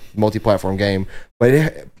nature, multi-platform game,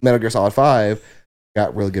 but Metal Gear Solid 5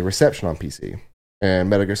 got really good reception on PC.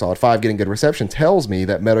 And Metal Gear Solid 5 getting good reception tells me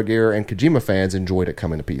that Metal Gear and Kojima fans enjoyed it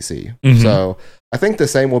coming to PC. Mm-hmm. So I think the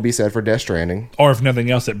same will be said for Death Stranding. Or if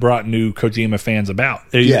nothing else, it brought new Kojima fans about.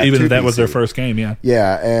 Even if that was their first game, yeah.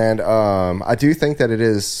 Yeah, and I do think that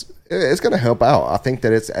it's going to help out. I think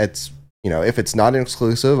that it's you know, if it's not an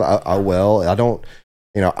exclusive, I will. I don't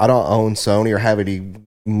own Sony or have any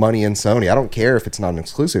money in Sony. I don't care if it's not an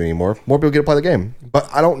exclusive anymore. More people get to play the game. But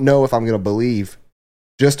I don't know if I'm going to believe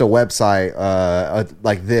just a website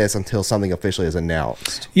like this until something officially is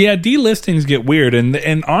announced. Yeah, delistings get weird,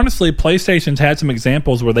 and honestly, PlayStation's had some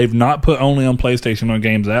examples where they've not put only on PlayStation on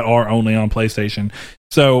games that are only on PlayStation.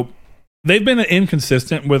 So they've been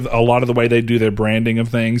inconsistent with a lot of the way they do their branding of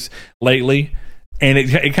things lately, and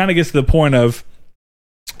it kind of gets to the point of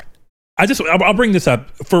I'll bring this up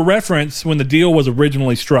for reference. When the deal was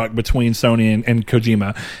originally struck between Sony and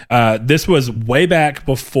Kojima, this was way back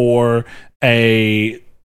before a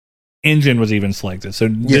engine was even selected. So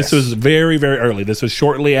this was very, very early. This was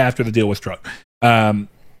shortly after the deal was struck.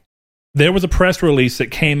 There was a press release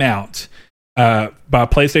that came out by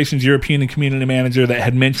PlayStation's European and community manager that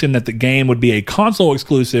had mentioned that the game would be a console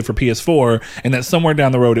exclusive for PS4 and that somewhere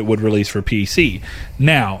down the road it would release for PC.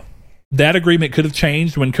 Now, that agreement could have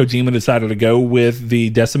changed when Kojima decided to go with the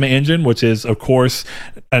Decima engine, which is, of course,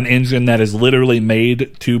 an engine that is literally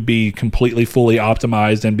made to be completely, fully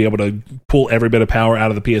optimized and be able to pull every bit of power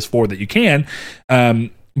out of the PS4 that you can.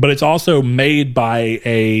 But it's also made by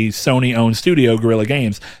a Sony-owned studio, Guerrilla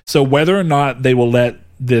Games. So whether or not they will let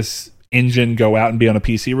this engine go out and be on a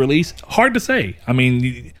PC release, hard to say. I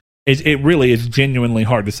mean, it really is genuinely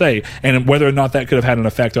hard to say. And whether or not that could have had an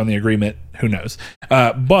effect on the agreement, who knows?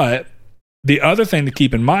 But the other thing to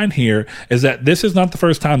keep in mind here is that this is not the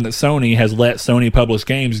first time that Sony has let Sony published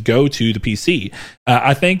games go to the PC.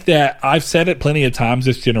 I think that I've said it plenty of times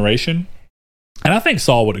this generation, and I think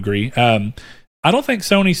Saul would agree. I don't think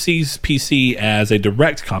Sony sees PC as a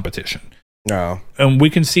direct competition. No. And we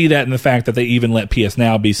can see that in the fact that they even let PS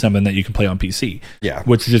Now be something that you can play on PC. Yeah.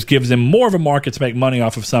 Which just gives them more of a market to make money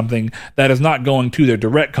off of something that is not going to their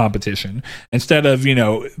direct competition. Instead of,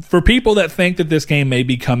 for people that think that this game may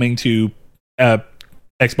be coming to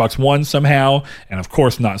Xbox One somehow, and of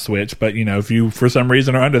course not Switch, but if you for some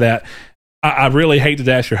reason are under that, I really hate to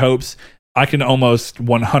dash your hopes. I can almost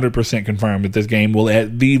 100% confirm that this game will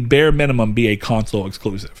at the bare minimum be a console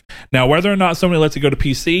exclusive. Now, whether or not somebody lets it go to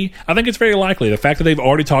PC, I think it's very likely. The fact that they've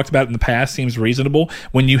already talked about it in the past seems reasonable.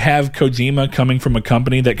 When you have Kojima coming from a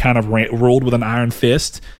company that kind of ruled with an iron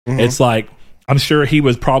fist, it's like, I'm sure he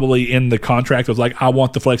was probably in the contract. It was like, I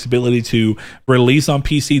want the flexibility to release on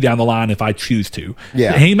PC down the line if I choose to.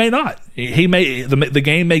 Yeah. He may not. He may the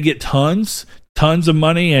game may get tons of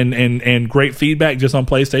money and great feedback just on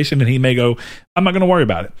PlayStation, and he may go, I'm not going to worry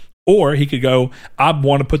about it. Or he could go, I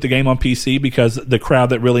want to put the game on PC because the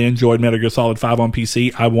crowd that really enjoyed Metal Gear Solid 5 on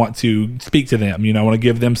PC, I want to speak to them. I want to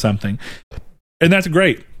give them something. And that's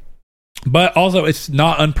great. But also, it's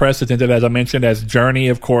not unprecedented, as I mentioned, as Journey,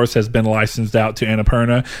 of course, has been licensed out to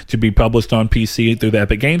Annapurna to be published on PC through the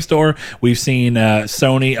Epic Game Store. We've seen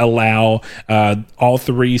Sony allow all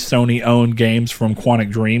three Sony-owned games from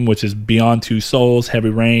Quantic Dream, which is Beyond Two Souls, Heavy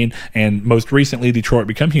Rain, and most recently, Detroit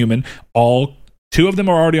Become Human. Two of them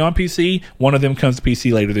are already on PC. One of them comes to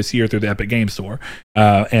PC later this year through the Epic Game Store.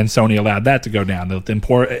 And Sony allowed that to go down. They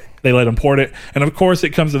let import it. And of course,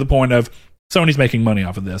 it comes to the point of Sony's making money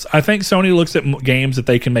off of this. I think Sony looks at games that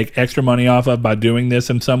they can make extra money off of by doing this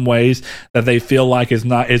in some ways that they feel like is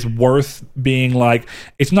worth being like,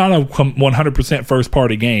 it's not a 100% first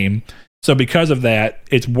party game. So because of that,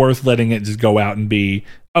 it's worth letting it just go out and be,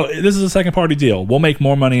 oh, this is a second party deal. We'll make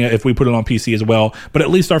more money if we put it on PC as well. But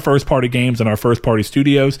at least our first party games and our first party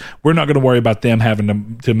studios, we're not going to worry about them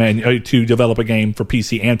having to develop a game for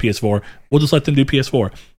PC and PS4. We'll just let them do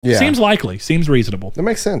PS4. Yeah. Seems likely. Seems reasonable. It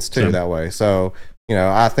makes sense too that way. So,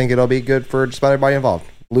 I think it'll be good for just about everybody involved.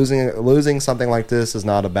 Losing something like this is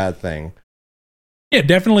not a bad thing. Yeah,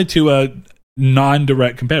 definitely to a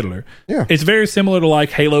non-direct competitor. Yeah. It's very similar to like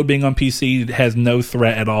Halo being on PC. It has no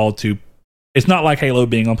threat at all to. It's not like Halo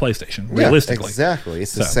being on PlayStation, realistically. Yeah, exactly.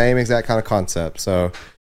 It's the same exact kind of concept. So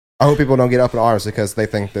I hope people don't get up in arms because they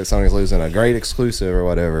think that Sony's losing a great exclusive or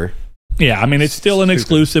whatever. Yeah, I mean, it's still an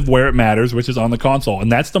exclusive where it matters, which is on the console.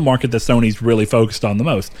 And that's the market that Sony's really focused on the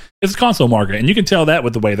most. It's the console market. And you can tell that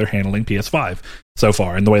with the way they're handling PS5 so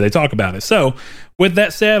far and the way they talk about it. So with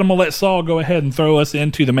that said, I'm going to let Saul go ahead and throw us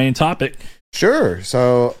into the main topic. Sure.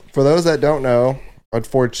 So for those that don't know,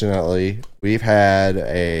 unfortunately, we've had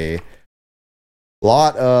a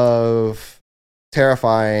lot of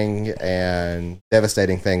terrifying and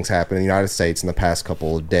devastating things happen in the United States in the past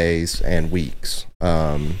couple of days and weeks.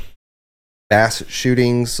 Mass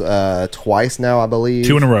shootings twice now, I believe.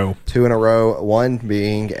 2 in a row. 2 in a row. One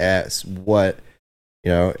being at what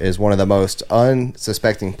is one of the most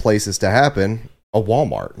unsuspecting places to happen, a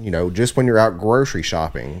Walmart. Just when you're out grocery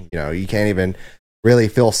shopping, you can't even really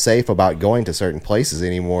feel safe about going to certain places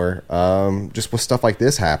anymore, just with stuff like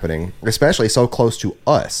this happening, especially so close to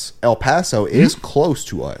us. El Paso is close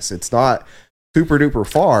to us. It's not super duper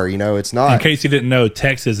far, it's not. In case you didn't know,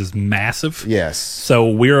 Texas is massive. Yes. So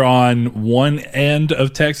we're on one end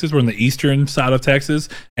of Texas. We're on the eastern side of Texas,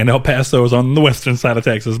 and El Paso is on the western side of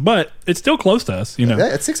Texas, but it's still close to us, Yeah,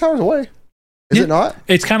 it's 6 hours away. Is it not?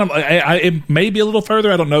 It's kind of, it may be a little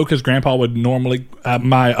further. I don't know, because Grandpa would normally,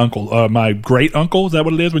 my uncle, my great uncle, is that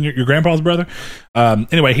what it is when your grandpa's brother?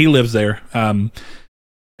 Anyway, he lives there. And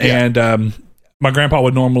Yeah. And my grandpa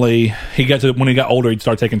would normally, when he got older, he'd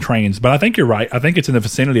start taking trains. But I think you're right. I think it's in the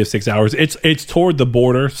vicinity of 6 hours. It's toward the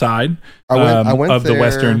border side I went of there, the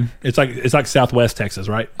western. It's like Southwest Texas,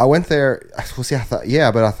 right? I went there. Well, see,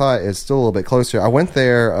 but I thought it's still a little bit closer. I went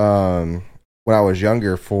there when I was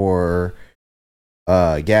younger for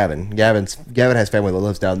Gavin. Gavin has family that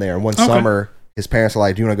lives down there, and one summer his parents were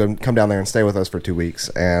like, "Do you want to come down there and stay with us for 2 weeks?"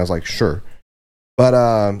 And I was like, "Sure." But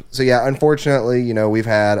so yeah, unfortunately, we've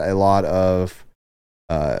had a lot of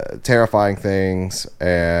terrifying things,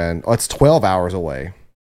 and it's 12 hours away.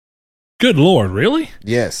 Good Lord, really?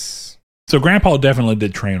 Yes. So Grandpa definitely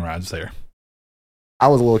did train rides there. I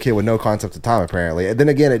was a little kid with no concept of time, apparently. And then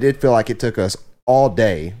again, it did feel like it took us all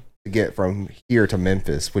day to get from here to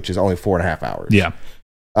Memphis, which is only 4.5 hours. Yeah.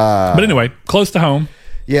 But anyway, close to home.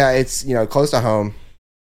 Yeah, it's close to home.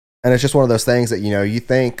 And it's just one of those things that, you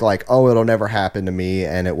think like, oh, it'll never happen to me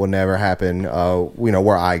and it will never happen,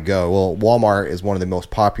 where I go. Well, Walmart is one of the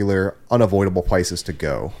most popular, unavoidable places to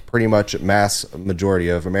go. Pretty much mass majority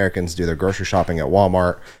of Americans do their grocery shopping at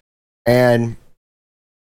Walmart. And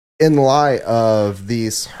in light of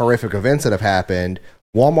these horrific events that have happened,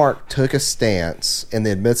 Walmart took a stance in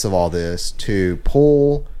the midst of all this to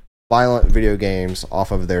pull violent video games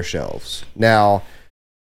off of their shelves. Now,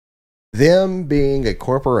 them being a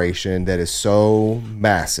corporation that is so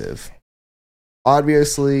massive,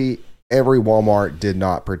 obviously every Walmart did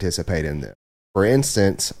not participate in this. For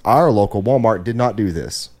instance, our local Walmart did not do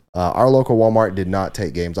this. Our local Walmart did not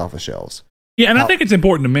take games off of shelves. Yeah, and I think it's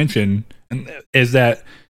important to mention is that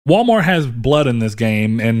Walmart has blood in this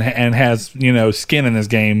game and has skin in this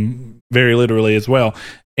game very literally as well.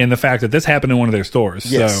 And the fact that this happened in one of their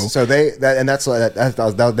stores. Yes. So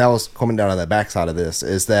that was coming down on the backside of this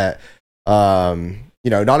is that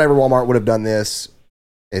not every Walmart would have done this.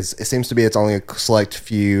 It seems to be it's only a select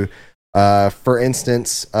few. For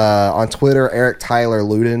instance, on Twitter, Eric Tyler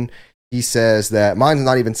Luden, he says that mine's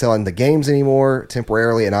not even selling the games anymore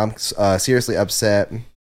temporarily, and I'm seriously upset.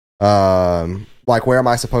 Like, where am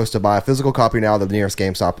I supposed to buy a physical copy now that the nearest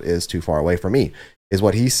GameStop is too far away from me, is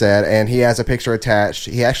what he said. And he has a picture attached.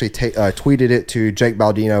 He actually tweeted it to Jake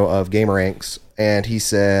Baldino of GamerInks, and he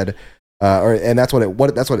said, and that's what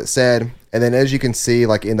it said. And then as you can see,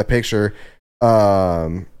 like in the picture,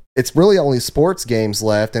 it's really only sports games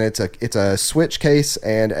left, and it's a Switch case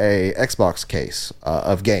and a Xbox case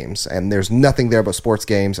of games, and there's nothing there but sports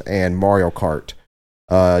games and Mario Kart.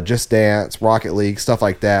 Just Dance, Rocket League, stuff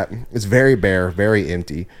like that. It's very bare, very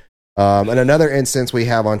empty. And another instance we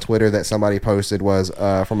have on Twitter that somebody posted was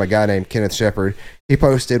from a guy named Kenneth Shepard. He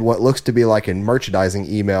posted what looks to be like a merchandising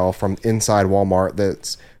email from inside Walmart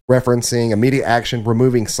that's referencing immediate action,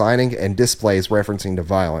 removing signing, and displays referencing to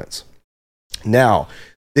violence. Now,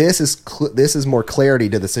 this is more clarity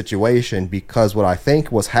to the situation, because what I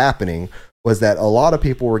think was happening was that a lot of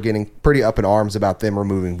people were getting pretty up in arms about them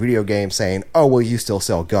removing video games, saying, oh, well, you still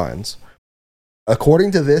sell guns.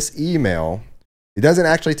 According to this email, it doesn't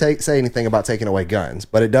actually say anything about taking away guns,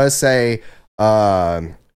 but it does say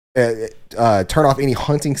turn off any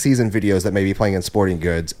hunting season videos that may be playing in sporting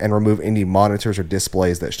goods and remove any monitors or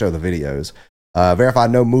displays that show the videos. Verify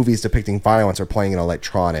no movies depicting violence or playing in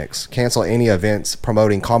electronics. Cancel any events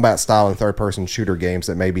promoting combat style and third-person shooter games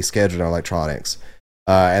that may be scheduled in electronics.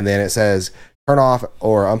 And then it says, turn off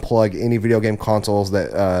or unplug any video game consoles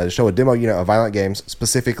that show a demo unit of violent games,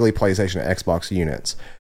 specifically PlayStation and Xbox units.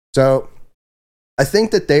 So I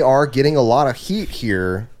think that they are getting a lot of heat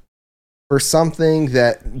here for something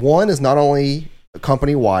that, one, is not only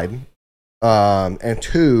company-wide, and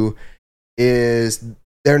two, is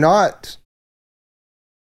they're not...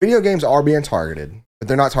 Video games are being targeted, but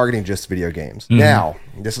they're not targeting just video games. Mm-hmm. Now,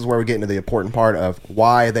 this is where we get into the important part of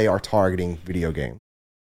why they are targeting video games.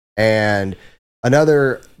 And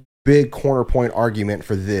another big cornerpoint argument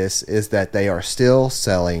for this is that they are still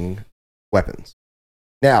selling weapons.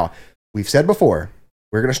 Now, we've said before,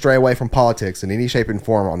 we're going to stray away from politics in any shape and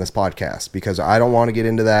form on this podcast, because I don't want to get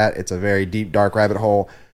into that. It's a very deep, dark rabbit hole.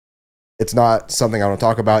 It's not something I want to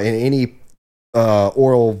talk about in any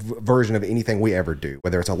oral version of anything we ever do,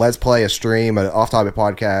 whether it's a Let's Play, a stream, an off-topic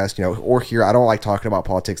podcast, or here. I don't like talking about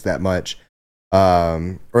politics that much,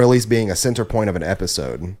 or at least being a center point of an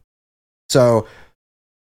episode. So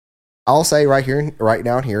I'll say right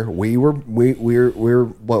now, we're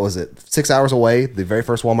what was it? 6 hours away. The very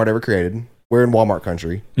first Walmart ever created. We're in Walmart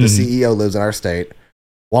country. The CEO lives in our state.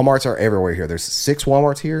 Walmarts are everywhere here. There's 6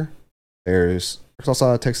 Walmarts here. There's Arkansas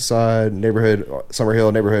side, Texas side, neighborhood,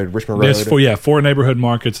 Summerhill neighborhood, Richmond Road. There's 4 neighborhood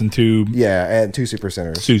markets and 2. Yeah, and 2 super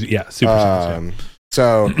centers. Super centers. Yeah.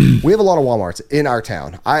 So we have a lot of Walmarts in our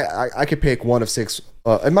town. I could pick one of 6.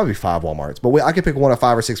 It might be 5 Walmarts, but I could pick one of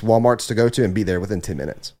 5 or 6 Walmarts to go to and be there within 10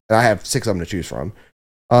 minutes. And I have 6 of them to choose from.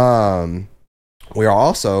 We are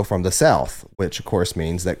also from the South, which of course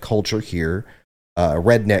means that culture here,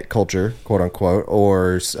 redneck culture, quote unquote,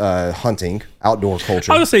 or hunting, outdoor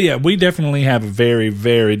culture. I would say, yeah, we definitely have a very,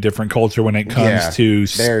 very different culture when it comes to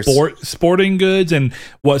sporting goods and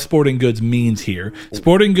what sporting goods means here.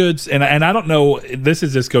 Sporting goods, and I don't know, this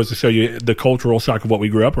is just goes to show you the cultural shock of what we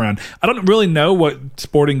grew up around. I don't really know what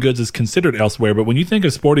sporting goods is considered elsewhere, but when you think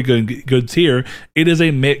of sporting goods here, it is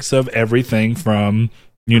a mix of everything from,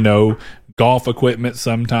 golf equipment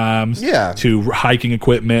sometimes, to hiking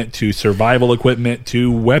equipment, to survival equipment,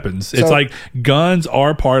 to weapons. It's like guns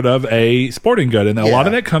are part of a sporting good, and a lot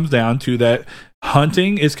of that comes down to that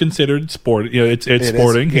hunting is considered sport. It's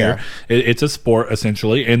sporting here. It's a sport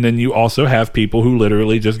essentially, and then you also have people who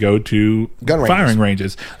literally just go to firing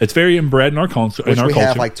ranges. It's very inbred in our culture. Which we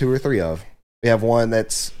have like 2 or 3 of. We have one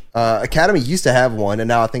that's Academy used to have one, and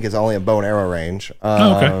now I think it's only a bow and arrow range. Okay,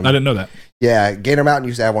 I didn't know that. Yeah, Gator Mountain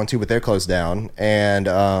used to have one too, but they're closed down. And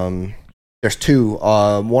there's 2.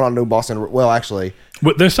 One on New Boston. Well, actually,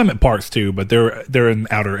 there's some at parks too, but they're in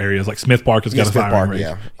outer areas. Like Smith Park has got a firing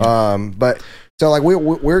range. But so like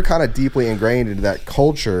we're kind of deeply ingrained into that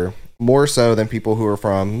culture more so than people who are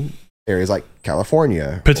from areas like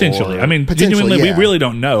California. Potentially. Genuinely, we really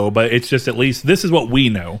don't know, but it's just at least this is what we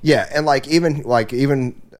know. Yeah, and even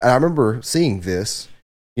I remember seeing this.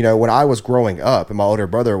 When I was growing up and my older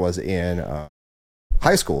brother was in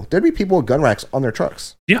high school, there'd be people with gun racks on their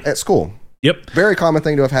trucks at school. Yep. Very common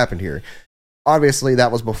thing to have happened here. Obviously,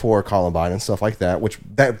 that was before Columbine and stuff like that, which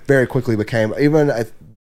that very quickly became, even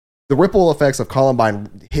the ripple effects of Columbine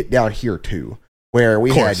hit down here too, where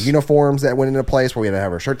we had uniforms that went into place, where we had to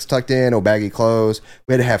have our shirts tucked in, no baggy clothes.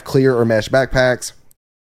 We had to have clear or mesh backpacks.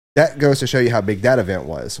 That goes to show you how big that event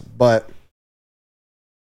was. But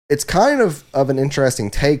it's kind of an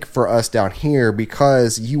interesting take for us down here,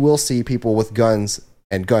 because you will see people with guns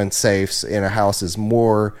and gun safes in a houses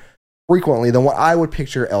more frequently than what I would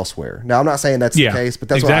picture elsewhere. Now, I'm not saying that's the case, but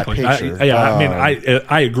that's exactly what I picture.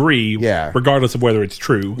 I agree, regardless of whether it's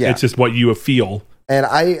true. It's just what you feel. And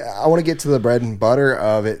I want to get to the bread and butter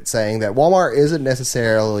of it, saying that Walmart isn't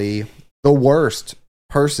necessarily the worst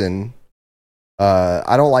person.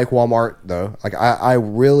 I don't like Walmart, though. Like, I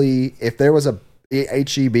really, if there was a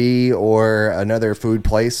HEB or another food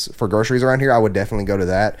place for groceries around here, I would definitely go to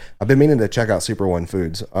that. I've been meaning to check out Super One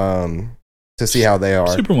Foods to see how they are.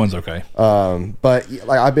 Super One's okay. But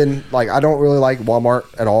I don't really like Walmart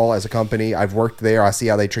at all as a company. I've worked there. I see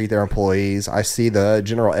how they treat their employees. I see the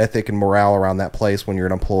general ethic and morale around that place when you're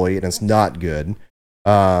an employee, and it's not good.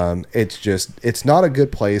 It's not a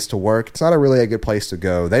good place to work. It's not really a good place to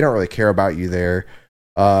go. They don't really care about you there.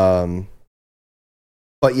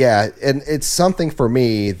 But yeah, and it's something for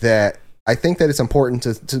me that I think that it's important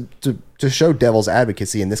to show devil's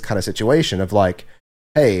advocacy in this kind of situation of like,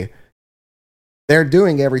 hey, they're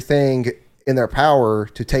doing everything in their power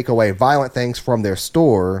to take away violent things from their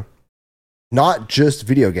store, not just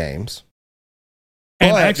video games.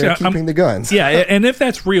 And actually, they're keeping the guns. Yeah, and if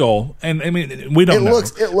that's real, and I mean, we don't know,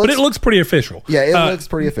 but it looks pretty official. Yeah, it looks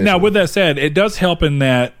pretty official. Now, with that said, it does help in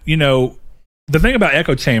that, the thing about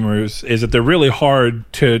echo chambers is that they're really hard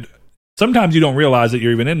to. Sometimes you don't realize that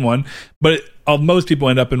you're even in one, but most people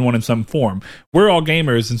end up in one in some form. We're all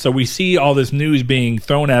gamers, and so we see all this news being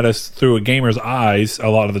thrown at us through a gamer's eyes a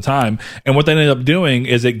lot of the time. And what they end up doing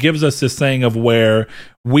is it gives us this thing of where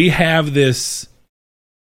we have this.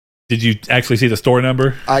 Did you actually see the store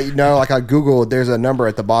number? I Googled. There's a number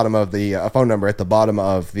at the bottom of a phone number at the bottom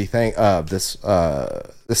of the thing of this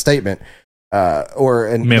the statement. Or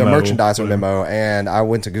in the merchandiser memo, and I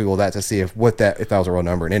went to Google that to see if that was a real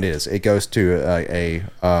number, and it is. It goes to a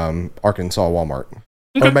Arkansas Walmart,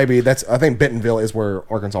 or maybe I think Bentonville is where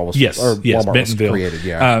Arkansas was. Yes, Walmart Bentonville was created.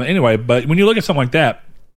 Yeah. Anyway, but when you look at something like that,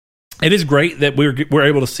 it is great that we're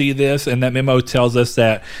able to see this, and that memo tells us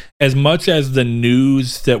that as much as the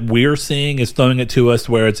news that we're seeing is throwing it to us,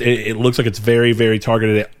 where it looks like it's very, very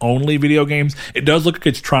targeted at only video games, it does look like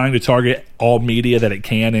it's trying to target all media that it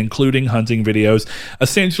can, including hunting videos,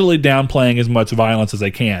 essentially downplaying as much violence as they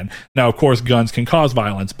can. Now, of course, guns can cause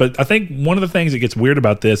violence, but I think one of the things that gets weird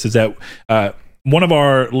about this is that one of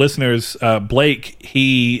our listeners, Blake,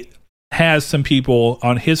 he has some people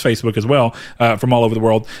on his Facebook as well from all over the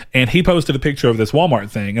world, and he posted a picture of this Walmart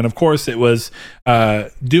thing, and of course it was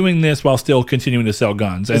doing this while still continuing to sell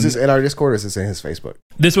guns. Is this in our Discord, or is this in his Facebook?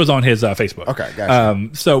 This was on his Facebook. Okay, gotcha.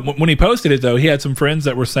 So when he posted it, though, he had some friends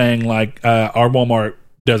that were saying like, our Walmart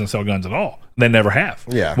doesn't sell guns at all. They never have.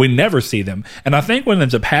 Yeah. We never see them. And I think what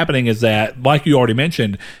ends up happening is that, like you already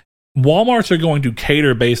mentioned, Walmarts are going to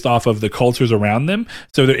cater based off of the cultures around them.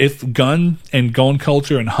 So that if gun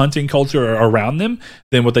culture and hunting culture are around them,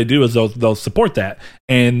 then what they do is they'll support that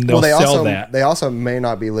and they'll sell that. They also may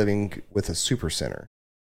not be living with a super center.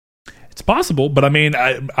 It's possible, but I mean,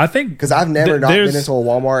 I think because I've never not been into a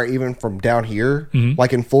Walmart, even from down here,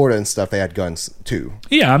 like in Florida and stuff. They had guns too.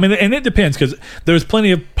 Yeah, I mean, and it depends because there's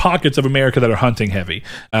plenty of pockets of America that are hunting heavy.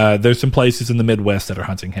 There's some places in the Midwest that are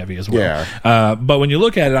hunting heavy as well. Yeah. But when you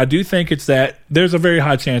look at it, I do think it's that there's a very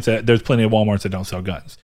high chance that there's plenty of Walmarts that don't sell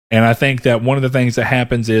guns. And I think that one of the things that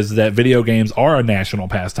happens is that video games are a national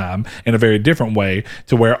pastime in a very different way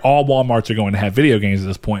to where all Walmarts are going to have video games at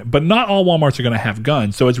this point, but not all Walmarts are going to have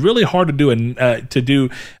guns. So it's really hard to do.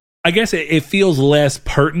 I guess it feels less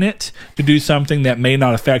pertinent to do something that may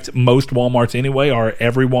not affect most Walmarts anyway, or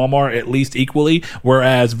every Walmart at least equally.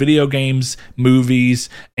 Whereas video games, movies,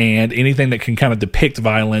 and anything that can kind of depict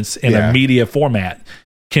violence in a media format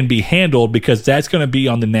can be handled because that's going to be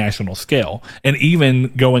on the national scale, and even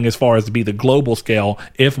going as far as to be the global scale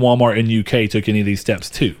if Walmart in UK took any of these steps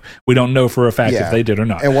too. We don't know for a fact if they did or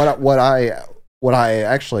not. And what I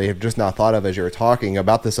actually have just not thought of as you were talking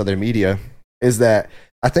about this other media is that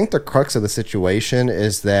I think the crux of the situation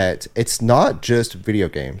is that it's not just video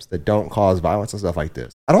games that don't cause violence and stuff like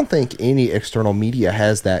this. I don't think any external media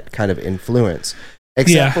has that kind of influence,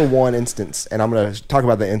 except for one instance, and I'm going to talk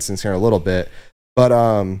about the instance here in a little bit. But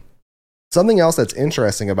something else that's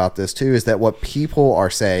interesting about this too is that what people are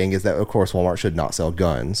saying is that, of course, Walmart should not sell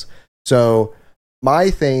guns. So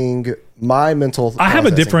my mental, I have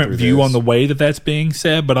a different view on the way that that's being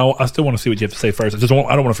said, but I still want to see what you have to say first. I don't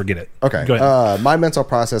want to forget it. Okay, go ahead. My mental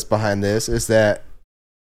process behind this is that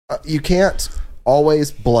you can't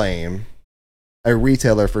always blame a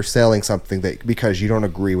retailer for selling something because you don't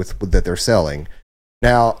agree with that they're selling.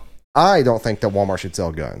 Now, I don't think that Walmart should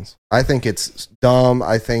sell guns. I think it's dumb.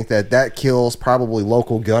 I think that kills probably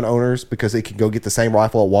local gun owners because they can go get the same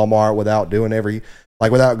rifle at Walmart without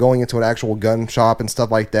without going into an actual gun shop and stuff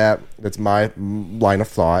like that. That's my line of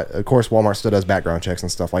thought. Of course, Walmart still does background checks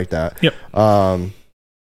and stuff like that. Yep.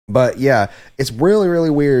 But yeah, it's really, really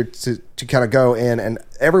weird to kind of go in, and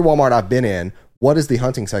every Walmart I've been in, what is the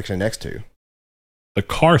hunting section next to? The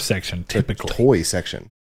car section, typically. The toy section.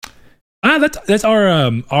 That's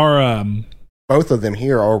our both of them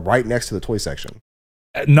here are right next to the toy section.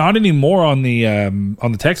 Not anymore on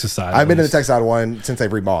the Texas side. I've been to the Texas side one since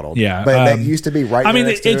they've remodeled. Yeah, but that used to be right. I mean,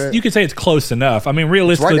 you could say it's close enough. I mean,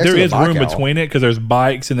 realistically, there is room between it because there's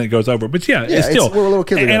bikes and it goes over. But it's still we're little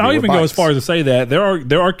kids. And I'll even go as far as to say that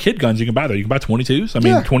there are kid guns you can buy there. You can buy 22s. I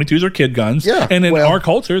mean, 22s are kid guns. Yeah, and in our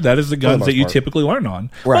culture, that is the guns that you typically learn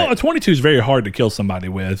on. Right. Well, a 22 is very hard to kill somebody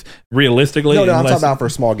with. Realistically, no, I'm talking about for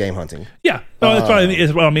small game hunting. Yeah, no, that's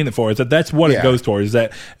what I mean it for. Is that's what it goes towards. Is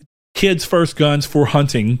that kids' first guns for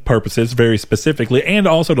hunting purposes, very specifically, and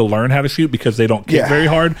also to learn how to shoot because they don't kick very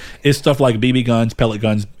hard, is stuff like BB guns, pellet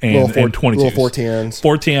guns, and 22s. Little 410s.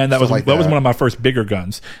 410, that was one of my first bigger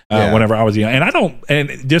guns whenever I was young.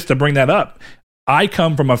 And just to bring that up, I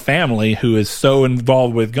come from a family who is so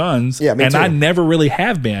involved with guns, and I never really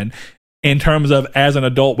have been. In terms of as an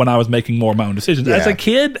adult when I was making more of my own decisions. As a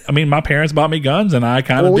kid, I mean, my parents bought me guns and I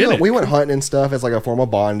kind of did it. We went hunting and stuff as like a form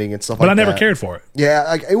of bonding and stuff like that. But I never cared for it. Yeah,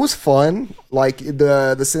 like it was fun. Like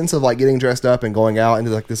the sense of like getting dressed up and going out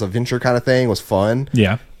into like this adventure kind of thing was fun.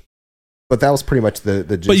 Yeah. But that was pretty much the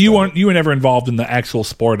gist. But you were never involved in the actual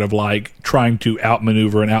sport of like trying to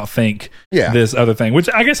outmaneuver and outthink this other thing. Which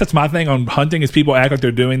I guess that's my thing on hunting is people act like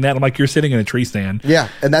they're doing that. I'm like, you're sitting in a tree stand. Yeah,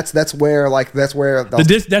 and that's where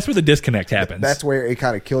the disconnect happens. That's where it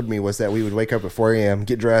kind of killed me was that we would wake up at 4 a.m.,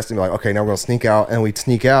 get dressed, and be like, okay, now we're gonna sneak out, and we'd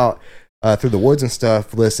sneak out through the woods and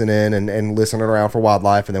stuff, listening and listening around for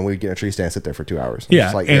wildlife, and then we'd get in a tree stand and sit there for 2 hours.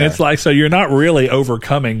 It's like, so you're not really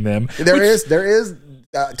overcoming them. There is.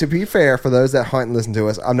 To be fair, for those that hunt and listen to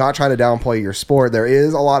us, I'm not trying to downplay your sport. There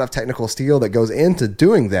is a lot of technical skill that goes into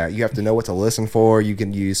doing that. You have to know what to listen for. You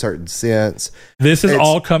can use certain scents. This is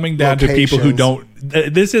all coming down to people who don't.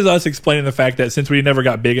 This is us explaining the fact that since we never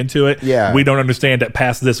got big into it, we don't understand that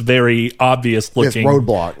past this very obvious looking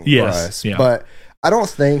roadblock for us. Yeah. But I don't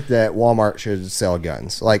think that Walmart should sell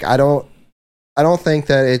guns. Like I don't think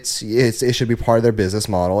that it should be part of their business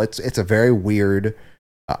model. It's a very weird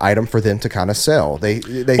item for them to kind of sell. They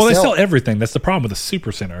sell everything. That's the problem with the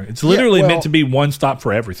super center. It's literally meant to be one stop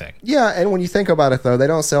for everything. Yeah, and when you think about it though, they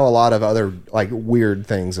don't sell a lot of other like weird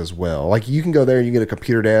things as well. Like you can go there and you get a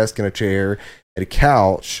computer desk and a chair and a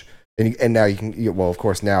couch And now well, of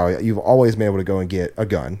course, now you've always been able to go and get a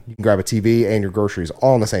gun. You can grab a TV and your groceries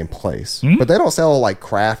all in the same place. But they don't sell like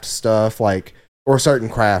craft stuff, or certain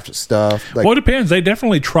craft stuff. Well, it depends. They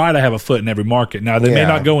definitely try to have a foot in every market. Now, they may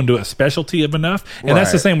not go into a specialty of enough, and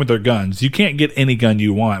that's the same with their guns. You can't get any gun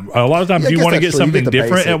you want. A lot of times, if you want to get something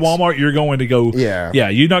different at Walmart, you're going to go. Yeah,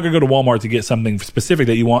 you're not going to go to Walmart to get something specific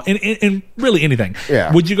that you want, and really anything.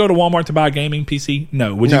 Yeah. Would you go to Walmart to buy a gaming PC?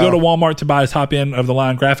 No. Would you go to Walmart to buy a top end of the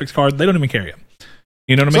line graphics card? They don't even carry them.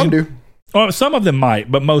 You know what I mean? Some do. Oh, some of them might,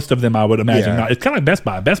 but most of them I would imagine not. It's kind of like Best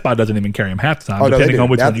Buy. Best Buy doesn't even carry them half the time, depending on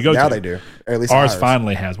which one you go to. Now they do. Or at least ours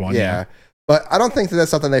finally has one. Yeah. But I don't think that's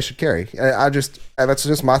something they should carry. That's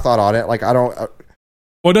just my thought on it. Like, I don't.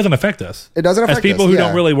 Well, it doesn't affect us. It doesn't affect us. As people who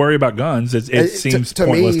don't really worry about guns, it seems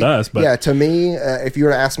pointless to us. But yeah, to me, if you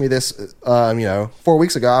were to ask me this, 4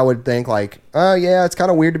 weeks ago, I would think like, oh yeah, it's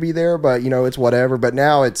kind of weird to be there, but it's whatever. But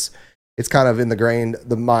now it's kind of ingrained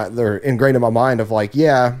in my mind of like,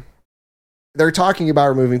 yeah. They're talking about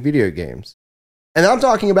removing video games. And I'm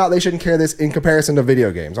talking about they shouldn't carry this in comparison to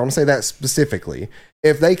video games. I want to say that specifically.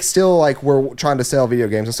 If they still were trying to sell video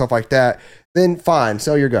games and stuff like that, then fine,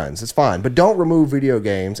 sell your guns. It's fine. But don't remove video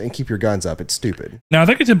games and keep your guns up. It's stupid. Now, I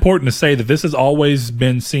think it's important to say that this has always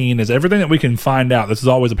been seen as everything that we can find out. This has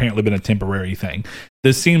always apparently been a temporary thing.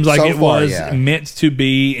 This seems like it was meant to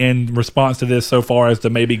be in response to this so far as to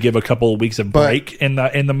maybe give a couple of weeks of break in the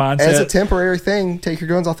mindset. As a temporary thing, take your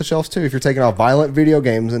guns off the shelves too if you're taking off violent video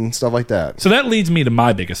games and stuff like that. So that leads me to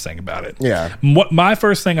my biggest thing about it. Yeah. What my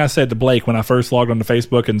first thing I said to Blake when I first logged onto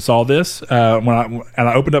Facebook and saw this, when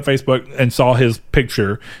I opened up Facebook and saw his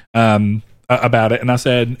picture about it, and I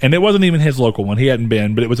said, and it wasn't even his local one, he hadn't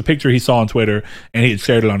been, but it was a picture he saw on Twitter and he had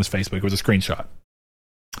shared it on his Facebook. It was a screenshot.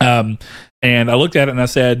 And I looked at it and I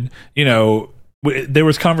said, there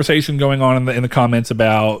was conversation going on in the comments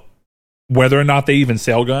about whether or not they even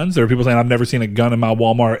sell guns. There are people saying, I've never seen a gun in my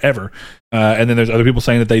Walmart ever. And then there's other people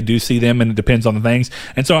saying that they do see them, and it depends on the things.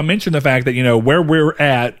 And so I mentioned the fact that, where we're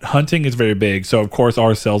at, hunting is very big. So, of course,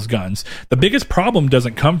 ours sells guns. The biggest problem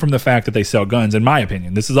doesn't come from the fact that they sell guns, in my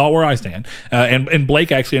opinion. This is all where I stand. And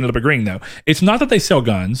Blake actually ended up agreeing, though. It's not that they sell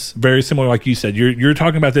guns, very similar like you said. You're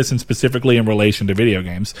talking about this specifically in relation to video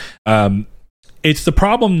games. It's the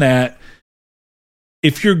problem that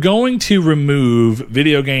if you're going to remove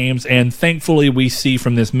video games, and thankfully we see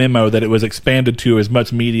from this memo that it was expanded to as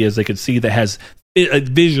much media as they could see that has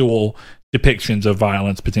visual depictions of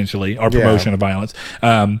violence potentially, or promotion of violence.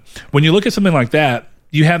 When you look at something like that,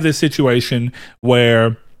 you have this situation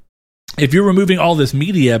where if you're removing all this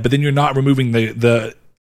media, but then you're not removing the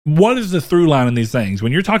what is the through line in these things?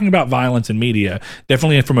 When you're talking about violence in media,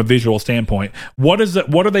 definitely from a visual standpoint, what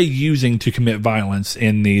are they using to commit violence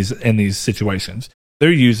in these situations?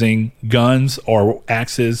 They're using guns or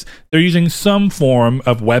axes. They're using some form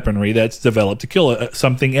of weaponry that's developed to kill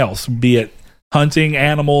something else, be it hunting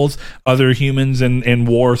animals, other humans in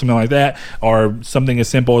war, or something like that, or something as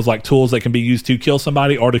simple as like tools that can be used to kill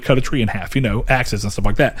somebody or to cut a tree in half, axes and stuff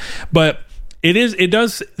like that. But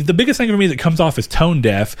the biggest thing for me that comes off as tone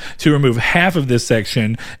deaf to remove half of this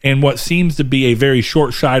section in what seems to be a very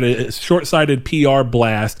short-sighted PR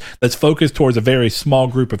blast that's focused towards a very small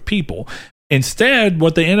group of people. Instead,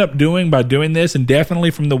 what they end up doing by doing this, and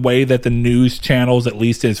definitely from the way that the news channels, at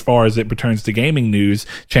least as far as it pertains to gaming news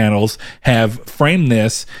channels, have framed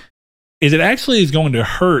this, is it actually is going to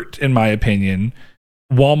hurt, in my opinion,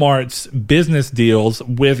 Walmart's business deals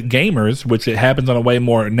with gamers, which it happens on a way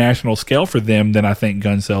more national scale for them than I think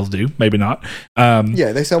gun sales do. Maybe not.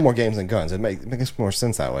 They sell more games than guns. It makes more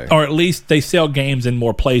sense that way. Or at least they sell games in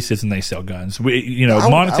more places than they sell guns.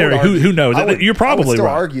 Monetary. Who knows? You're probably right. I would still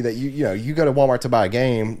argue that you go to Walmart to buy a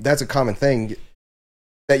game. That's a common thing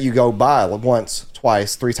that you go buy once,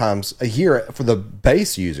 twice, 3 times a year for the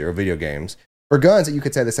base user of video games. For guns, you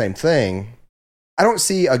could say the same thing. I don't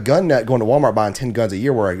see a gun nut going to Walmart buying 10 guns a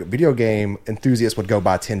year, where a video game enthusiast would go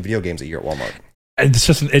buy 10 video games a year at Walmart.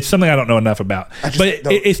 It's something I don't know enough about. But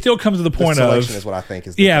it still comes to the point of is what I think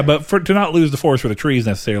is the thing. But to not lose the forest for the trees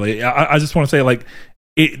necessarily, I just want to say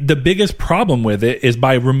the biggest problem with it is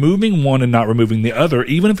by removing one and not removing the other,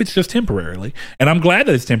 even if it's just temporarily. And I'm glad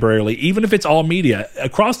that it's temporarily, even if it's all media.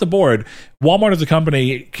 Across the board, Walmart as a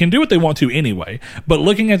company can do what they want to anyway. But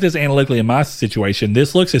looking at this analytically in my situation,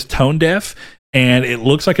 this looks as tone deaf and it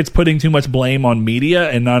looks like it's putting too much blame on media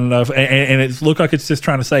and not enough. And it looks like it's just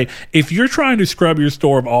trying to say, if you're trying to scrub your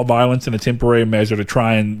store of all violence in a temporary measure to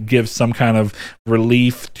try and give some kind of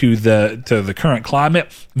relief to the current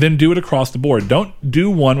climate, then do it across the board. Don't do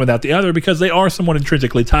one without the other, because they are somewhat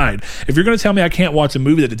intrinsically tied. If you're going to tell me I can't watch a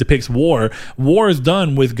movie that depicts war is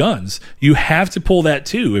done with guns. You have to pull that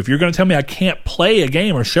too. If you're going to tell me I can't play a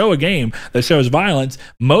game or show a game that shows violence,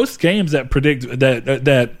 most games that predict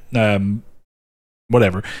that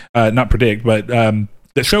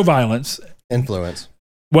show violence, influence.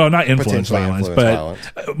 Well, not influence violence, but violence.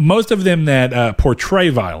 Most of them that portray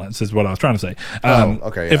violence is what I was trying to say.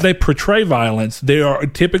 Okay. Yeah. If they portray violence, they are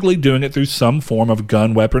typically doing it through some form of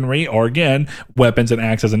gun weaponry, or again, weapons and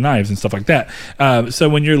axes and knives and stuff like that. So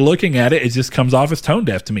when you're looking at it, it just comes off as tone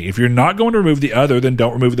deaf to me. If you're not going to remove the other, then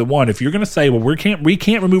don't remove the one. If you're going to say, well, we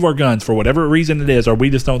can't remove our guns for whatever reason it is, or we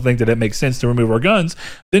just don't think that it makes sense to remove our guns,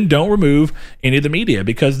 then don't remove any of the media,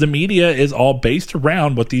 because the media is all based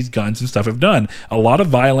around what these guns and stuff have done. A lot of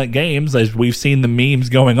violent games, as we've seen the memes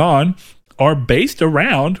going on, are based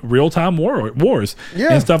around real-time wars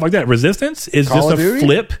and stuff like that. Resistance is just a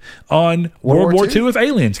flip on World War II if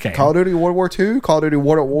aliens came. Call of Duty World War II, Call of Duty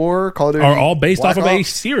World at War, Call of Duty are all based Black off of a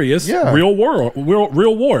serious real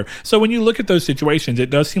war. So when you look at those situations,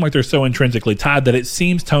 it does seem like they're so intrinsically tied that it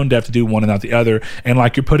seems tone deaf to do one and not the other, and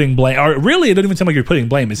like you're putting blame, or really it doesn't even seem like you're putting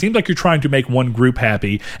blame. It seems like you're trying to make one group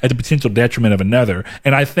happy at the potential detriment of another.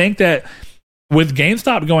 And I think that with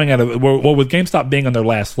GameStop with GameStop being on their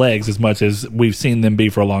last legs as much as we've seen them be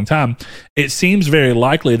for a long time, it seems very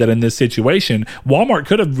likely that in this situation, Walmart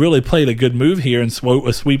could have really played a good move here and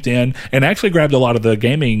swooped in and actually grabbed a lot of the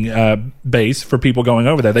gaming base for people going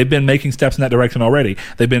over there. They've been making steps in that direction already.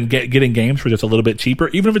 They've been getting games for just a little bit cheaper,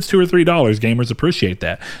 even if it's $2 or $3. Gamers appreciate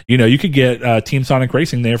that. You know, you could get Team Sonic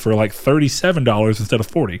Racing there for like $37 instead of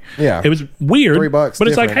 $40. Yeah, it was weird, $3, but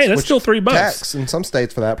it's like, hey, that's still $3. Tax in some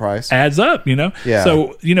states for that price adds up. You know. Yeah.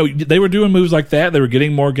 So, they were doing moves like that. They were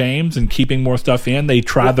getting more games and keeping more stuff in. They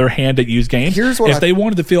tried their hand at used games. If they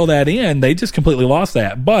wanted to fill that in, they just completely lost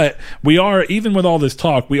that. But we are, even with all this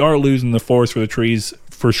talk, we are losing the forest for the trees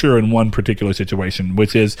for sure in one particular situation,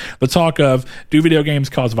 which is the talk of, do video games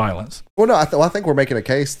cause violence? Well, no, I think we're making a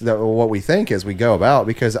case that what we think as we go about,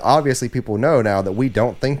 because obviously people know now that we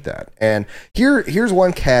don't think that. And here's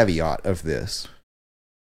one caveat of this.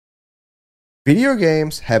 Video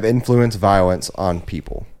games have influenced violence on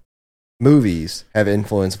people. Movies have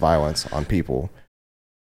influenced violence on people.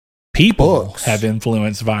 Books have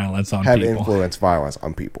influenced violence on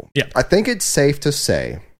people. Yeah. I think it's safe to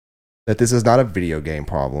say that this is not a video game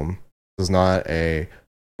problem. This is not a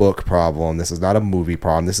book problem. This is not a movie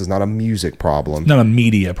problem. This is not a music problem. Not a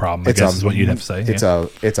media problem, I guess is what you'd have to say.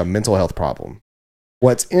 It's a mental health problem.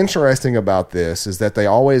 What's interesting about this is that they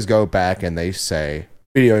always go back and they say,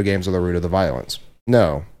 video games are the root of the violence.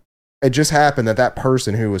 No. It just happened that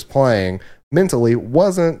person who was playing mentally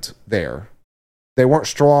wasn't there. They weren't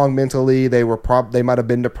strong mentally. They might have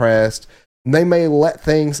been depressed. They may let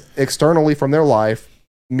things externally from their life,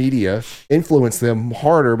 media, influence them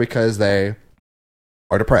harder because they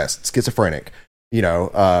are depressed, schizophrenic,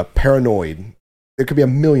 paranoid. It could be a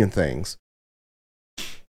million things.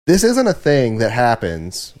 This isn't a thing that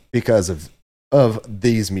happens because of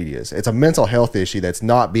these medias. It's a mental health issue that's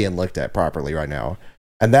not being looked at properly right now.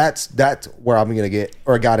 And that's where I'm going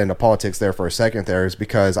to got into politics there for a second there, is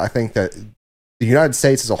because I think that the United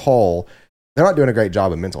States as a whole, they're not doing a great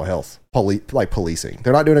job of mental health, policing.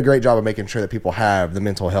 They're not doing a great job of making sure that people have the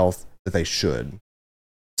mental health that they should.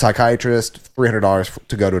 Psychiatrist, $300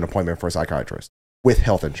 to go to an appointment for a psychiatrist with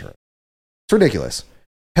health insurance. It's ridiculous.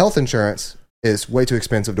 Health insurance is way too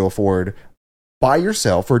expensive to afford by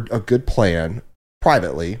yourself or a good plan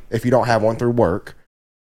privately if you don't have one through work,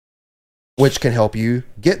 which can help you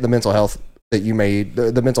get the mental health that you may,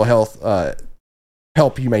 the mental health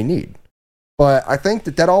help you may need. But I think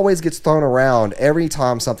that always gets thrown around every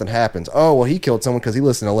time something happens. Oh, well, he killed someone because he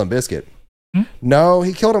listened to Limp Bizkit. No,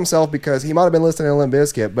 he killed himself because he might have been listening to Limp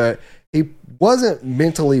Bizkit, but he wasn't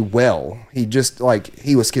mentally well. He just,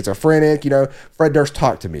 he was schizophrenic. Fred Durst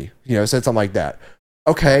talked to me, said something like that.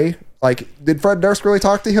 Okay, did Fred Durst really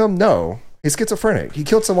talk to him? No. He's schizophrenic. He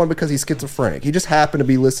killed someone because he's schizophrenic. He just happened to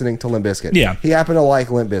be listening to Limp Bizkit. Yeah. He happened to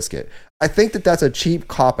like Limp Bizkit. I think that that's a cheap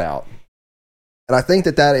cop-out. And I think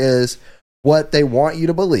that is what they want you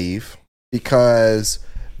to believe, because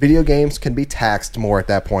video games can be taxed more at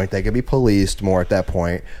that point. They can be policed more at that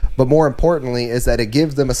point. But more importantly is that it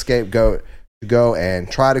gives them a scapegoat to go and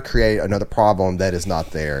try to create another problem that is not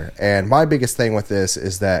there. And my biggest thing with this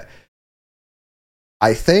is that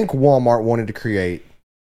I think Walmart wanted to create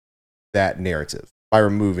that narrative by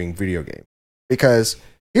removing video games. Because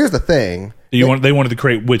here's the thing. They wanted to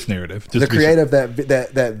create which narrative? The creative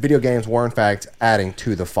that video games were in fact adding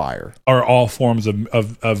to the fire are all forms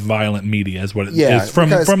of violent media is what it yeah, is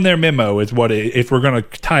from their memo is what it, if we're going to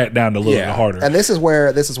tie it down to a little bit harder. And this is where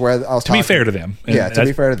I was to be fair to them. Yeah, to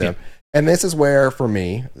be fair to them. And this is where for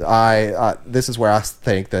me, this is where I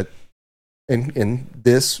think that in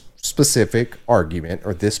this specific argument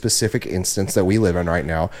or this specific instance that we live in right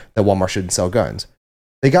now, that Walmart shouldn't sell guns.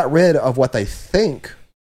 They got rid of what they think,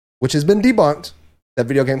 which has been debunked, that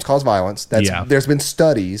video games cause violence. There's been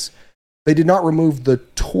studies. They did not remove the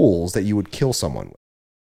tools that you would kill someone with.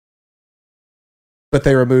 But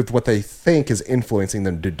they removed what they think is influencing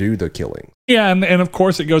them to do the killing. Yeah, and of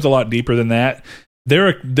course it goes a lot deeper than that. They're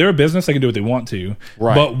a business, they can do what they want to.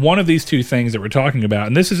 Right. But one of these two things that we're talking about,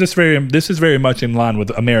 and this is very much in line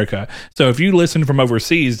with America. So if you listen from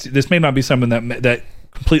overseas, this may not be something that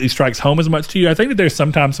completely strikes home as much to you. I think that there's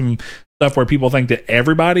sometimes some stuff where people think that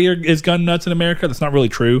everybody is gun nuts in America. That's not really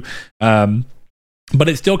true. But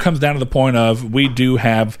it still comes down to the point of we do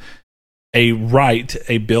have a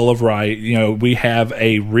Bill of Right. We have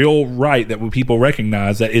a real right that people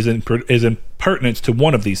recognize that is in pertinence to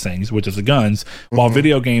one of these things, which is the guns, while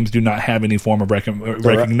video games do not have any form of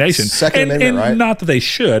recognition. Second Amendment, right? Not that they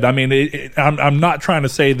should. I mean, I'm not trying to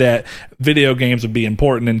say that video games would be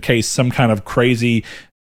important in case some kind of crazy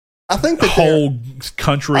whole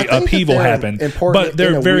country upheaval happened, but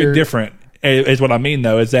they're very different. Is what I mean,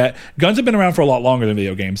 though, is that guns have been around for a lot longer than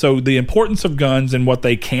video games. So the importance of guns and what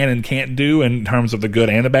they can and can't do in terms of the good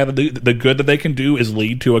and the bad, the good that they can do is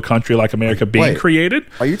lead to a country like America being created.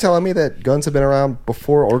 Are you telling me that guns have been around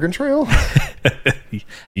before Oregon Trail?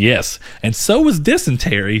 Yes. And so was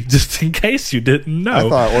dysentery, just in case you didn't know. I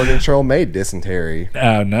thought Oregon Trail made dysentery.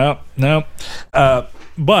 No.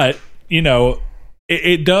 But,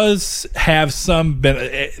 it does have some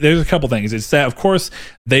there's a couple things. It's that, of course,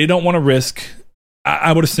 they don't want to risk.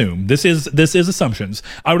 I would assume this is assumptions.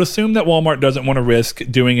 I would assume that Walmart doesn't want to risk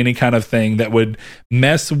doing any kind of thing that would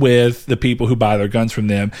mess with the people who buy their guns from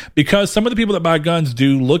them, because some of the people that buy guns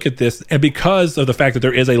do look at this, and because of the fact that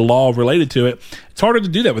there is a law related to it, it's harder to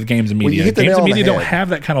do that with games and media. Games and media don't have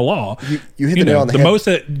that kind of law. You hit the nail on the head. The most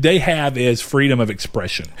that they have is freedom of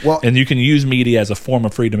expression, and you can use media as a form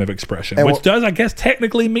of freedom of expression, which does, I guess,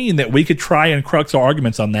 technically mean that we could try and crux our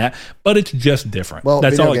arguments on that, but it's just different. Well,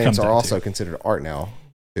 that's video all it games comes are down also to. Considered art now.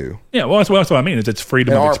 Too. Yeah, well, that's what I mean. It's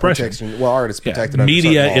freedom of expression. Art is protected. Yeah.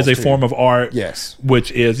 Media is a form of art. Yes,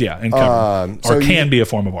 which is or can be a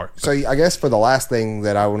form of art. So I guess for the last thing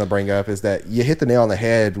that I want to bring up is that you hit the nail on the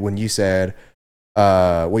head when you said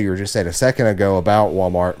what you were just saying a second ago about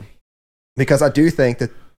Walmart, because I do think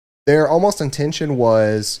that their almost intention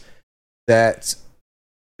was that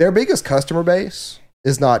their biggest customer base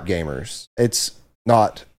is not gamers. It's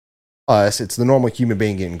not us. It's the normal human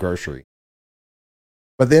being getting grocery.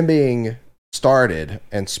 But then being started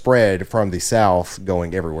and spread from the South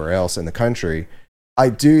going everywhere else in the country, I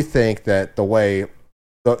do think that the way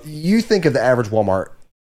you think of the average Walmart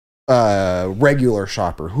regular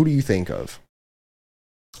shopper, who do you think of?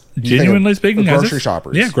 Genuinely speaking, grocery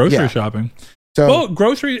shoppers. Yeah, grocery shopping. So,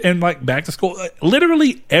 grocery and like back to school,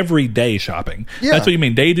 literally everyday shopping. Yeah. That's what you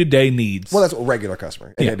mean, day-to-day needs. Well, that's what regular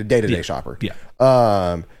customer, day-to-day shopper.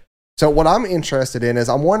 Yeah. So what I'm interested in is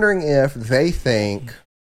I'm wondering if they think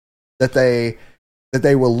that they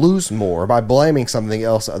will lose more by blaming something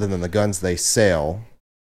else other than the guns they sell.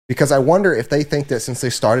 Because I wonder if they think that since they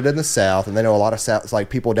started in the South and they know a lot of South, like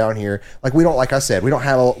people down here, like we don't, like I said, we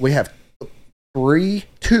have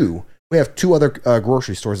two other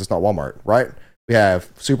grocery stores that's not Walmart, right? We have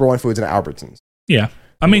Super One Foods and Albertsons. Yeah.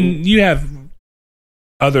 I mean, you have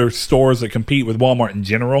other stores that compete with Walmart in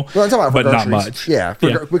general, well, I'm talking about but groceries. Not much. Yeah,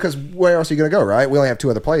 because where else are you going to go, right? We only have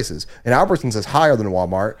two other places. And Albertsons is higher than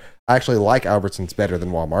Walmart. I actually like Albertsons better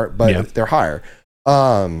than Walmart, but they're higher.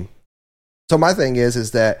 So my thing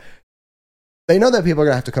is that they know that people are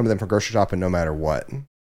going to have to come to them for grocery shopping no matter what.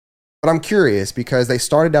 But I'm curious because they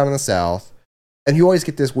started down in the South, and you always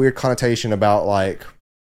get this weird connotation about like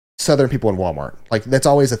Southern people in Walmart. Like that's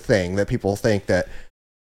always a thing that people think that,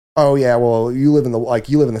 oh yeah, well you live in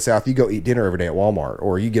the South, you go eat dinner every day at Walmart,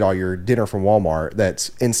 or you get all your dinner from Walmart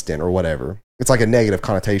that's instant or whatever. It's like a negative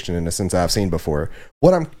connotation in a sense that I've seen before.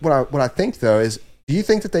 What I think though is, do you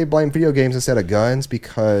think that they blame video games instead of guns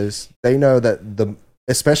because they know that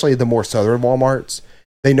especially the more southern Walmarts,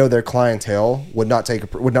 they know their clientele would not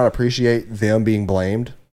appreciate them being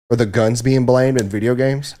blamed or the guns being blamed in video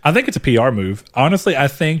games? I think it's a PR move. Honestly, I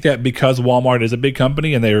think that because Walmart is a big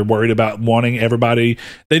company and they're worried about wanting everybody,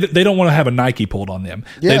 they don't want to have a Nike pulled on them.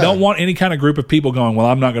 Yeah. They don't want any kind of group of people going, well,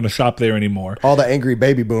 I'm not going to shop there anymore. All the angry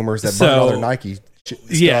baby boomers that burn all their Nike stuff.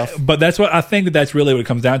 Yeah, but that's what I think that's really what it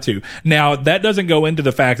comes down to. Now, that doesn't go into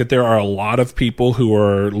the fact that there are a lot of people who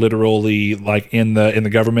are literally like in the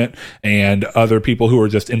government and other people who are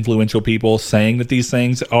just influential people saying that these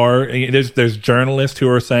things are. There's journalists who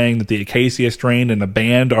are saying that the Acacia strain and the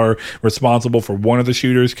band are responsible for one of the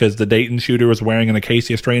shooters because the Dayton shooter was wearing an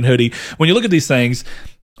Acacia strain hoodie. When you look at these things,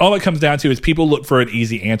 all it comes down to is people look for an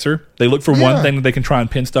easy answer. They look for one thing that they can try and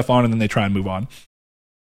pin stuff on, and then they try and move on.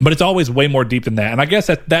 But it's always way more deep than that. And I guess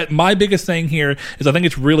that my biggest thing here is I think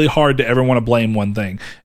it's really hard to ever want to blame one thing.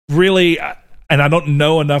 Really, and I don't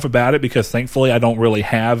know enough about it because thankfully I don't really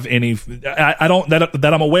have any. I don't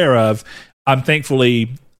that I'm aware of. I'm thankfully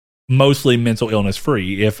mostly mental illness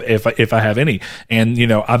free if I have any, and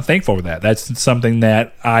I'm thankful for that. That's something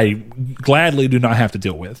that I gladly do not have to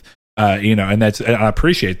deal with. And I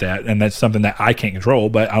appreciate that, and that's something that I can't control,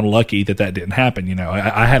 but I'm lucky that didn't happen.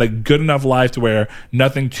 I had a good enough life to where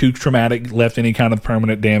nothing too traumatic left any kind of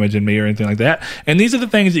permanent damage in me or anything like that. And these are the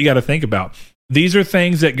things that you got to think about. These are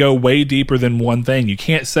things that go way deeper than one thing. You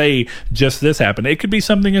can't say just this happened. It could be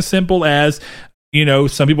something as simple as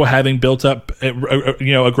some people having built up,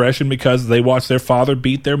 aggression because they watched their father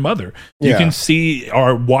beat their mother. You can see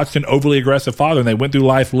or watched an overly aggressive father and they went through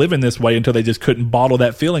life living this way until they just couldn't bottle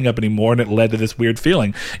that feeling up anymore, and it led to this weird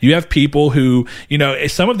feeling. You have people who,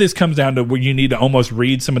 some of this comes down to where you need to almost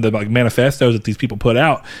read some of the manifestos that these people put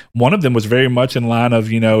out. One of them was very much in line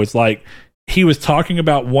of, it's like, he was talking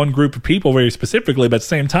about one group of people very specifically, but at the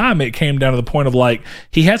same time, it came down to the point of like,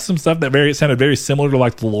 he had some stuff that sounded very similar to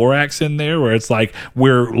like the Lorax in there, where it's like,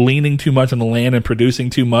 we're leaning too much on the land and producing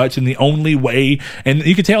too much. And the only way, and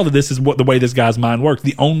you can tell that this is the way this guy's mind works.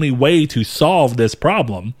 The only way to solve this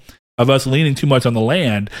problem of us leaning too much on the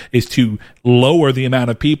land is to lower the amount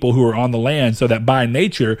of people who are on the land so that by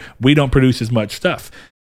nature, we don't produce as much stuff.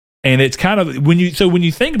 And it's kind of when you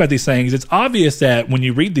think about these things, it's obvious that when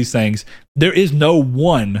you read these things, there is no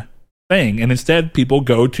one thing, and instead people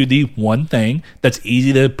go to the one thing that's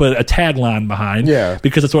easy to put a tagline behind. Yeah,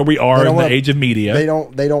 because that's where we are in the age of media. They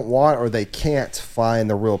don't want or they can't find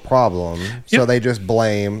the real problem, so they just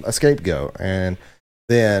blame a scapegoat, and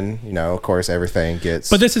then of course everything gets.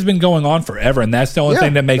 But this has been going on forever, and that's the only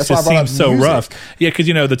thing that makes it seem so rough. Yeah, because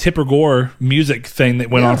the Tipper Gore music thing that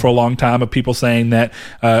went on for a long time of people saying that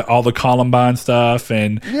all the Columbine stuff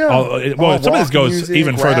and some of this goes music,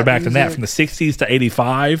 even further back than that, from the 60s to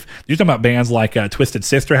 85. You're talking about bands like Twisted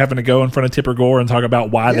Sister having to go in front of Tipper Gore and talk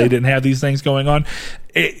about why they didn't have these things going on.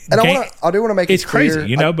 I do want to make it clear,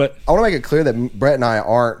 crazy, but I want to make it clear that Brett and I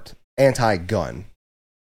aren't anti-gun.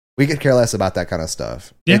 We could care less about that kind of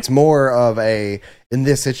stuff. Yeah. It's more of in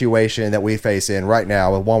this situation that we face in right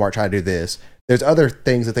now with Walmart trying to do this, there's other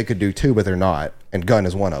things that they could do too, but they're not. And gun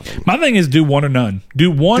is one of them. My thing is do one or none.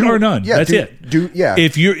 Do one or none. Yeah, that's it.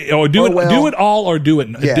 If you do it all or do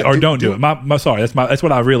it or don't do it. Sorry, that's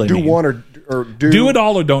what I really mean. Do one or do it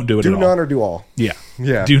all or don't do it at all. Do none or do all. Yeah.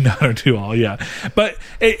 Do none or do all. Yeah. But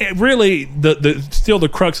it really still the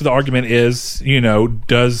crux of the argument is,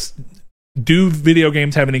 do video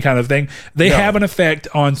games have any kind of thing? They have an effect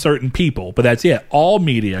on certain people, but that's it. All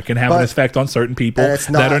media can have an effect on certain people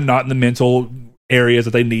that are not in the mental areas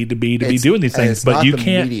that they need to be doing these things. But you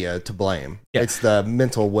can't media to blame. Yeah. It's the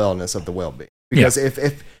mental wellness of the well-being. Because if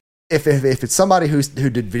it's somebody who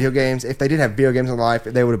did video games, if they didn't have video games in life,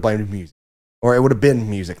 they would have blamed music, or it would have been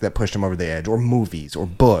music that pushed them over the edge, or movies, or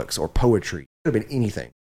books, or poetry. It could have been anything.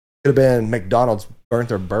 It could have been McDonald's burnt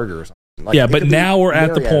their burgers. But now we're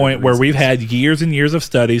at the point where we've had years and years of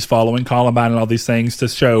studies following Columbine and all these things to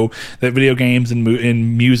show that video games and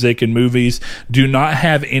music and movies do not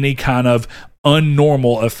have any kind of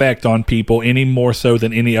unnormal effect on people any more so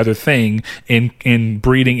than any other thing in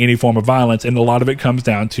breeding any form of violence. And a lot of it comes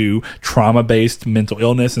down to trauma-based mental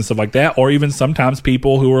illness and stuff like that, or even sometimes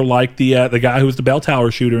people who are like the guy who was the bell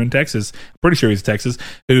tower shooter in Texas, pretty sure he's Texas,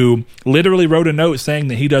 who literally wrote a note saying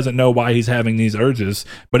that he doesn't know why he's having these urges,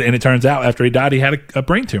 and it turns out after he died he had a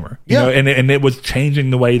brain tumor, and it was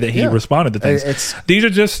changing the way that he responded to things. These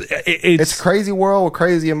are just it's a crazy world with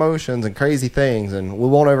crazy emotions and crazy things, and we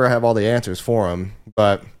won't ever have all the answers for them,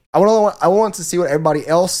 but I want to see what everybody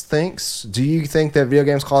else thinks. Do you think that video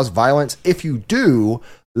games cause violence? If you do,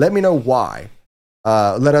 let me know why.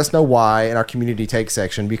 Let us know why in our community take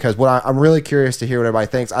section, because I'm really curious to hear what everybody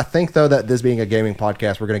thinks. I think though that this being a gaming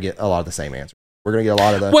podcast, we're going to get a lot of the same answers. We're gonna get a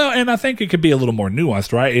lot of that. Well, and I think it could be a little more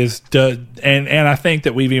nuanced, right? And I think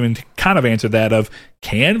that we've even kind of answered that of,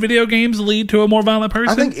 can video games lead to a more violent person?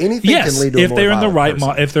 I think anything can lead to a if more they're in the violent right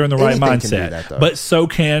person. if they're in the right Anything can do mindset. that, though. But so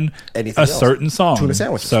can Anything a else. certain song. Tuna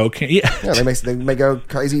sandwiches. So can They may go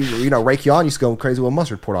crazy. You know, Ray Keon used to go crazy with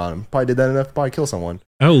mustard poured on him. Probably did that enough to probably kill someone.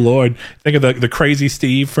 Oh Lord, think of the crazy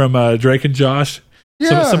Steve from Drake and Josh.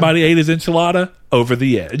 Yeah. Somebody ate his enchilada over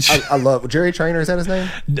the edge. I love Jerry Trainer. Is that his name?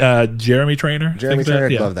 Jeremy Trainer. Jeremy Think Trainer.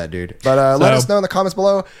 that? Yeah. Love that dude. But let us know in the comments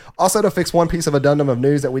below. Also, to fix one piece of addendum of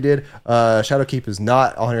news that we did, Shadowkeep is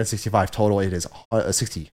not 165 total. It is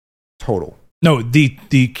 60 total. No, the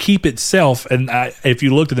keep itself, and if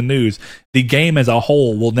you looked at the news, the game as a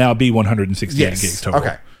whole will now be 168 gigs total.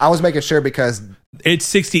 Okay. I was making sure because it's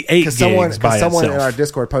 68 gigs someone by in itself. our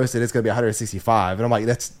Discord posted it's going to be 165, and I'm like,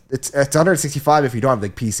 it's 165 if you don't have the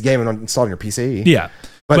PC game and install on your PC. Yeah,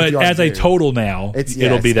 but if as a total now,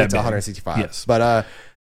 it'll be that it's big. 165. Yes, but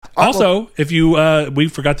also, if you we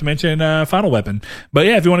forgot to mention Final Weapon, but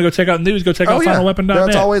yeah, if you want to go check out news, go check out FinalWeapon.net.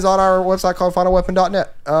 That's always on our website called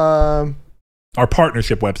FinalWeapon.net. Our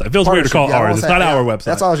partnership website. Feels weird to call ours. It's not our website.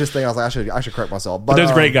 That's all I was just thinking. I was like, I should correct myself. But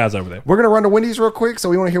there's great guys over there. We're gonna run to Wendy's real quick, so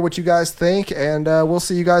we want to hear what you guys think, and we'll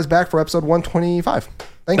see you guys back for episode 125.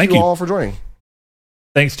 Thank you all for joining.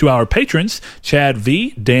 Thanks to our patrons, Chad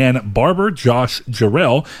V, Dan Barber, Josh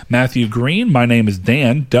Jarrell, Matthew Green, my name is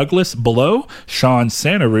Dan, Douglas Below, Sean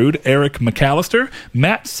Santarud, Eric McAllister,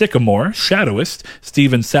 Matt Sycamore, Shadowist,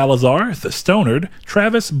 Steven Salazar, The Stonard,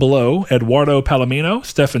 Travis Below, Eduardo Palomino,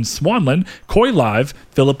 Stefan Swanlin, Coy Live,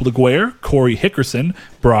 Philip LeGuire, Corey Hickerson,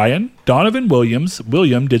 Brian, Donovan Williams,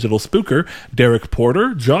 William Digital Spooker, Derek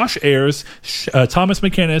Porter, Josh Ayers, Thomas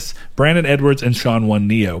McInnes, Brandon Edwards, and Sean One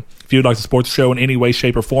Neo. If you'd like to support the show in any way,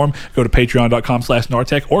 shape, or form, go to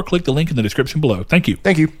patreon.com/Nartech or click the link in the description below. Thank you.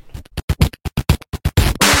 Thank you.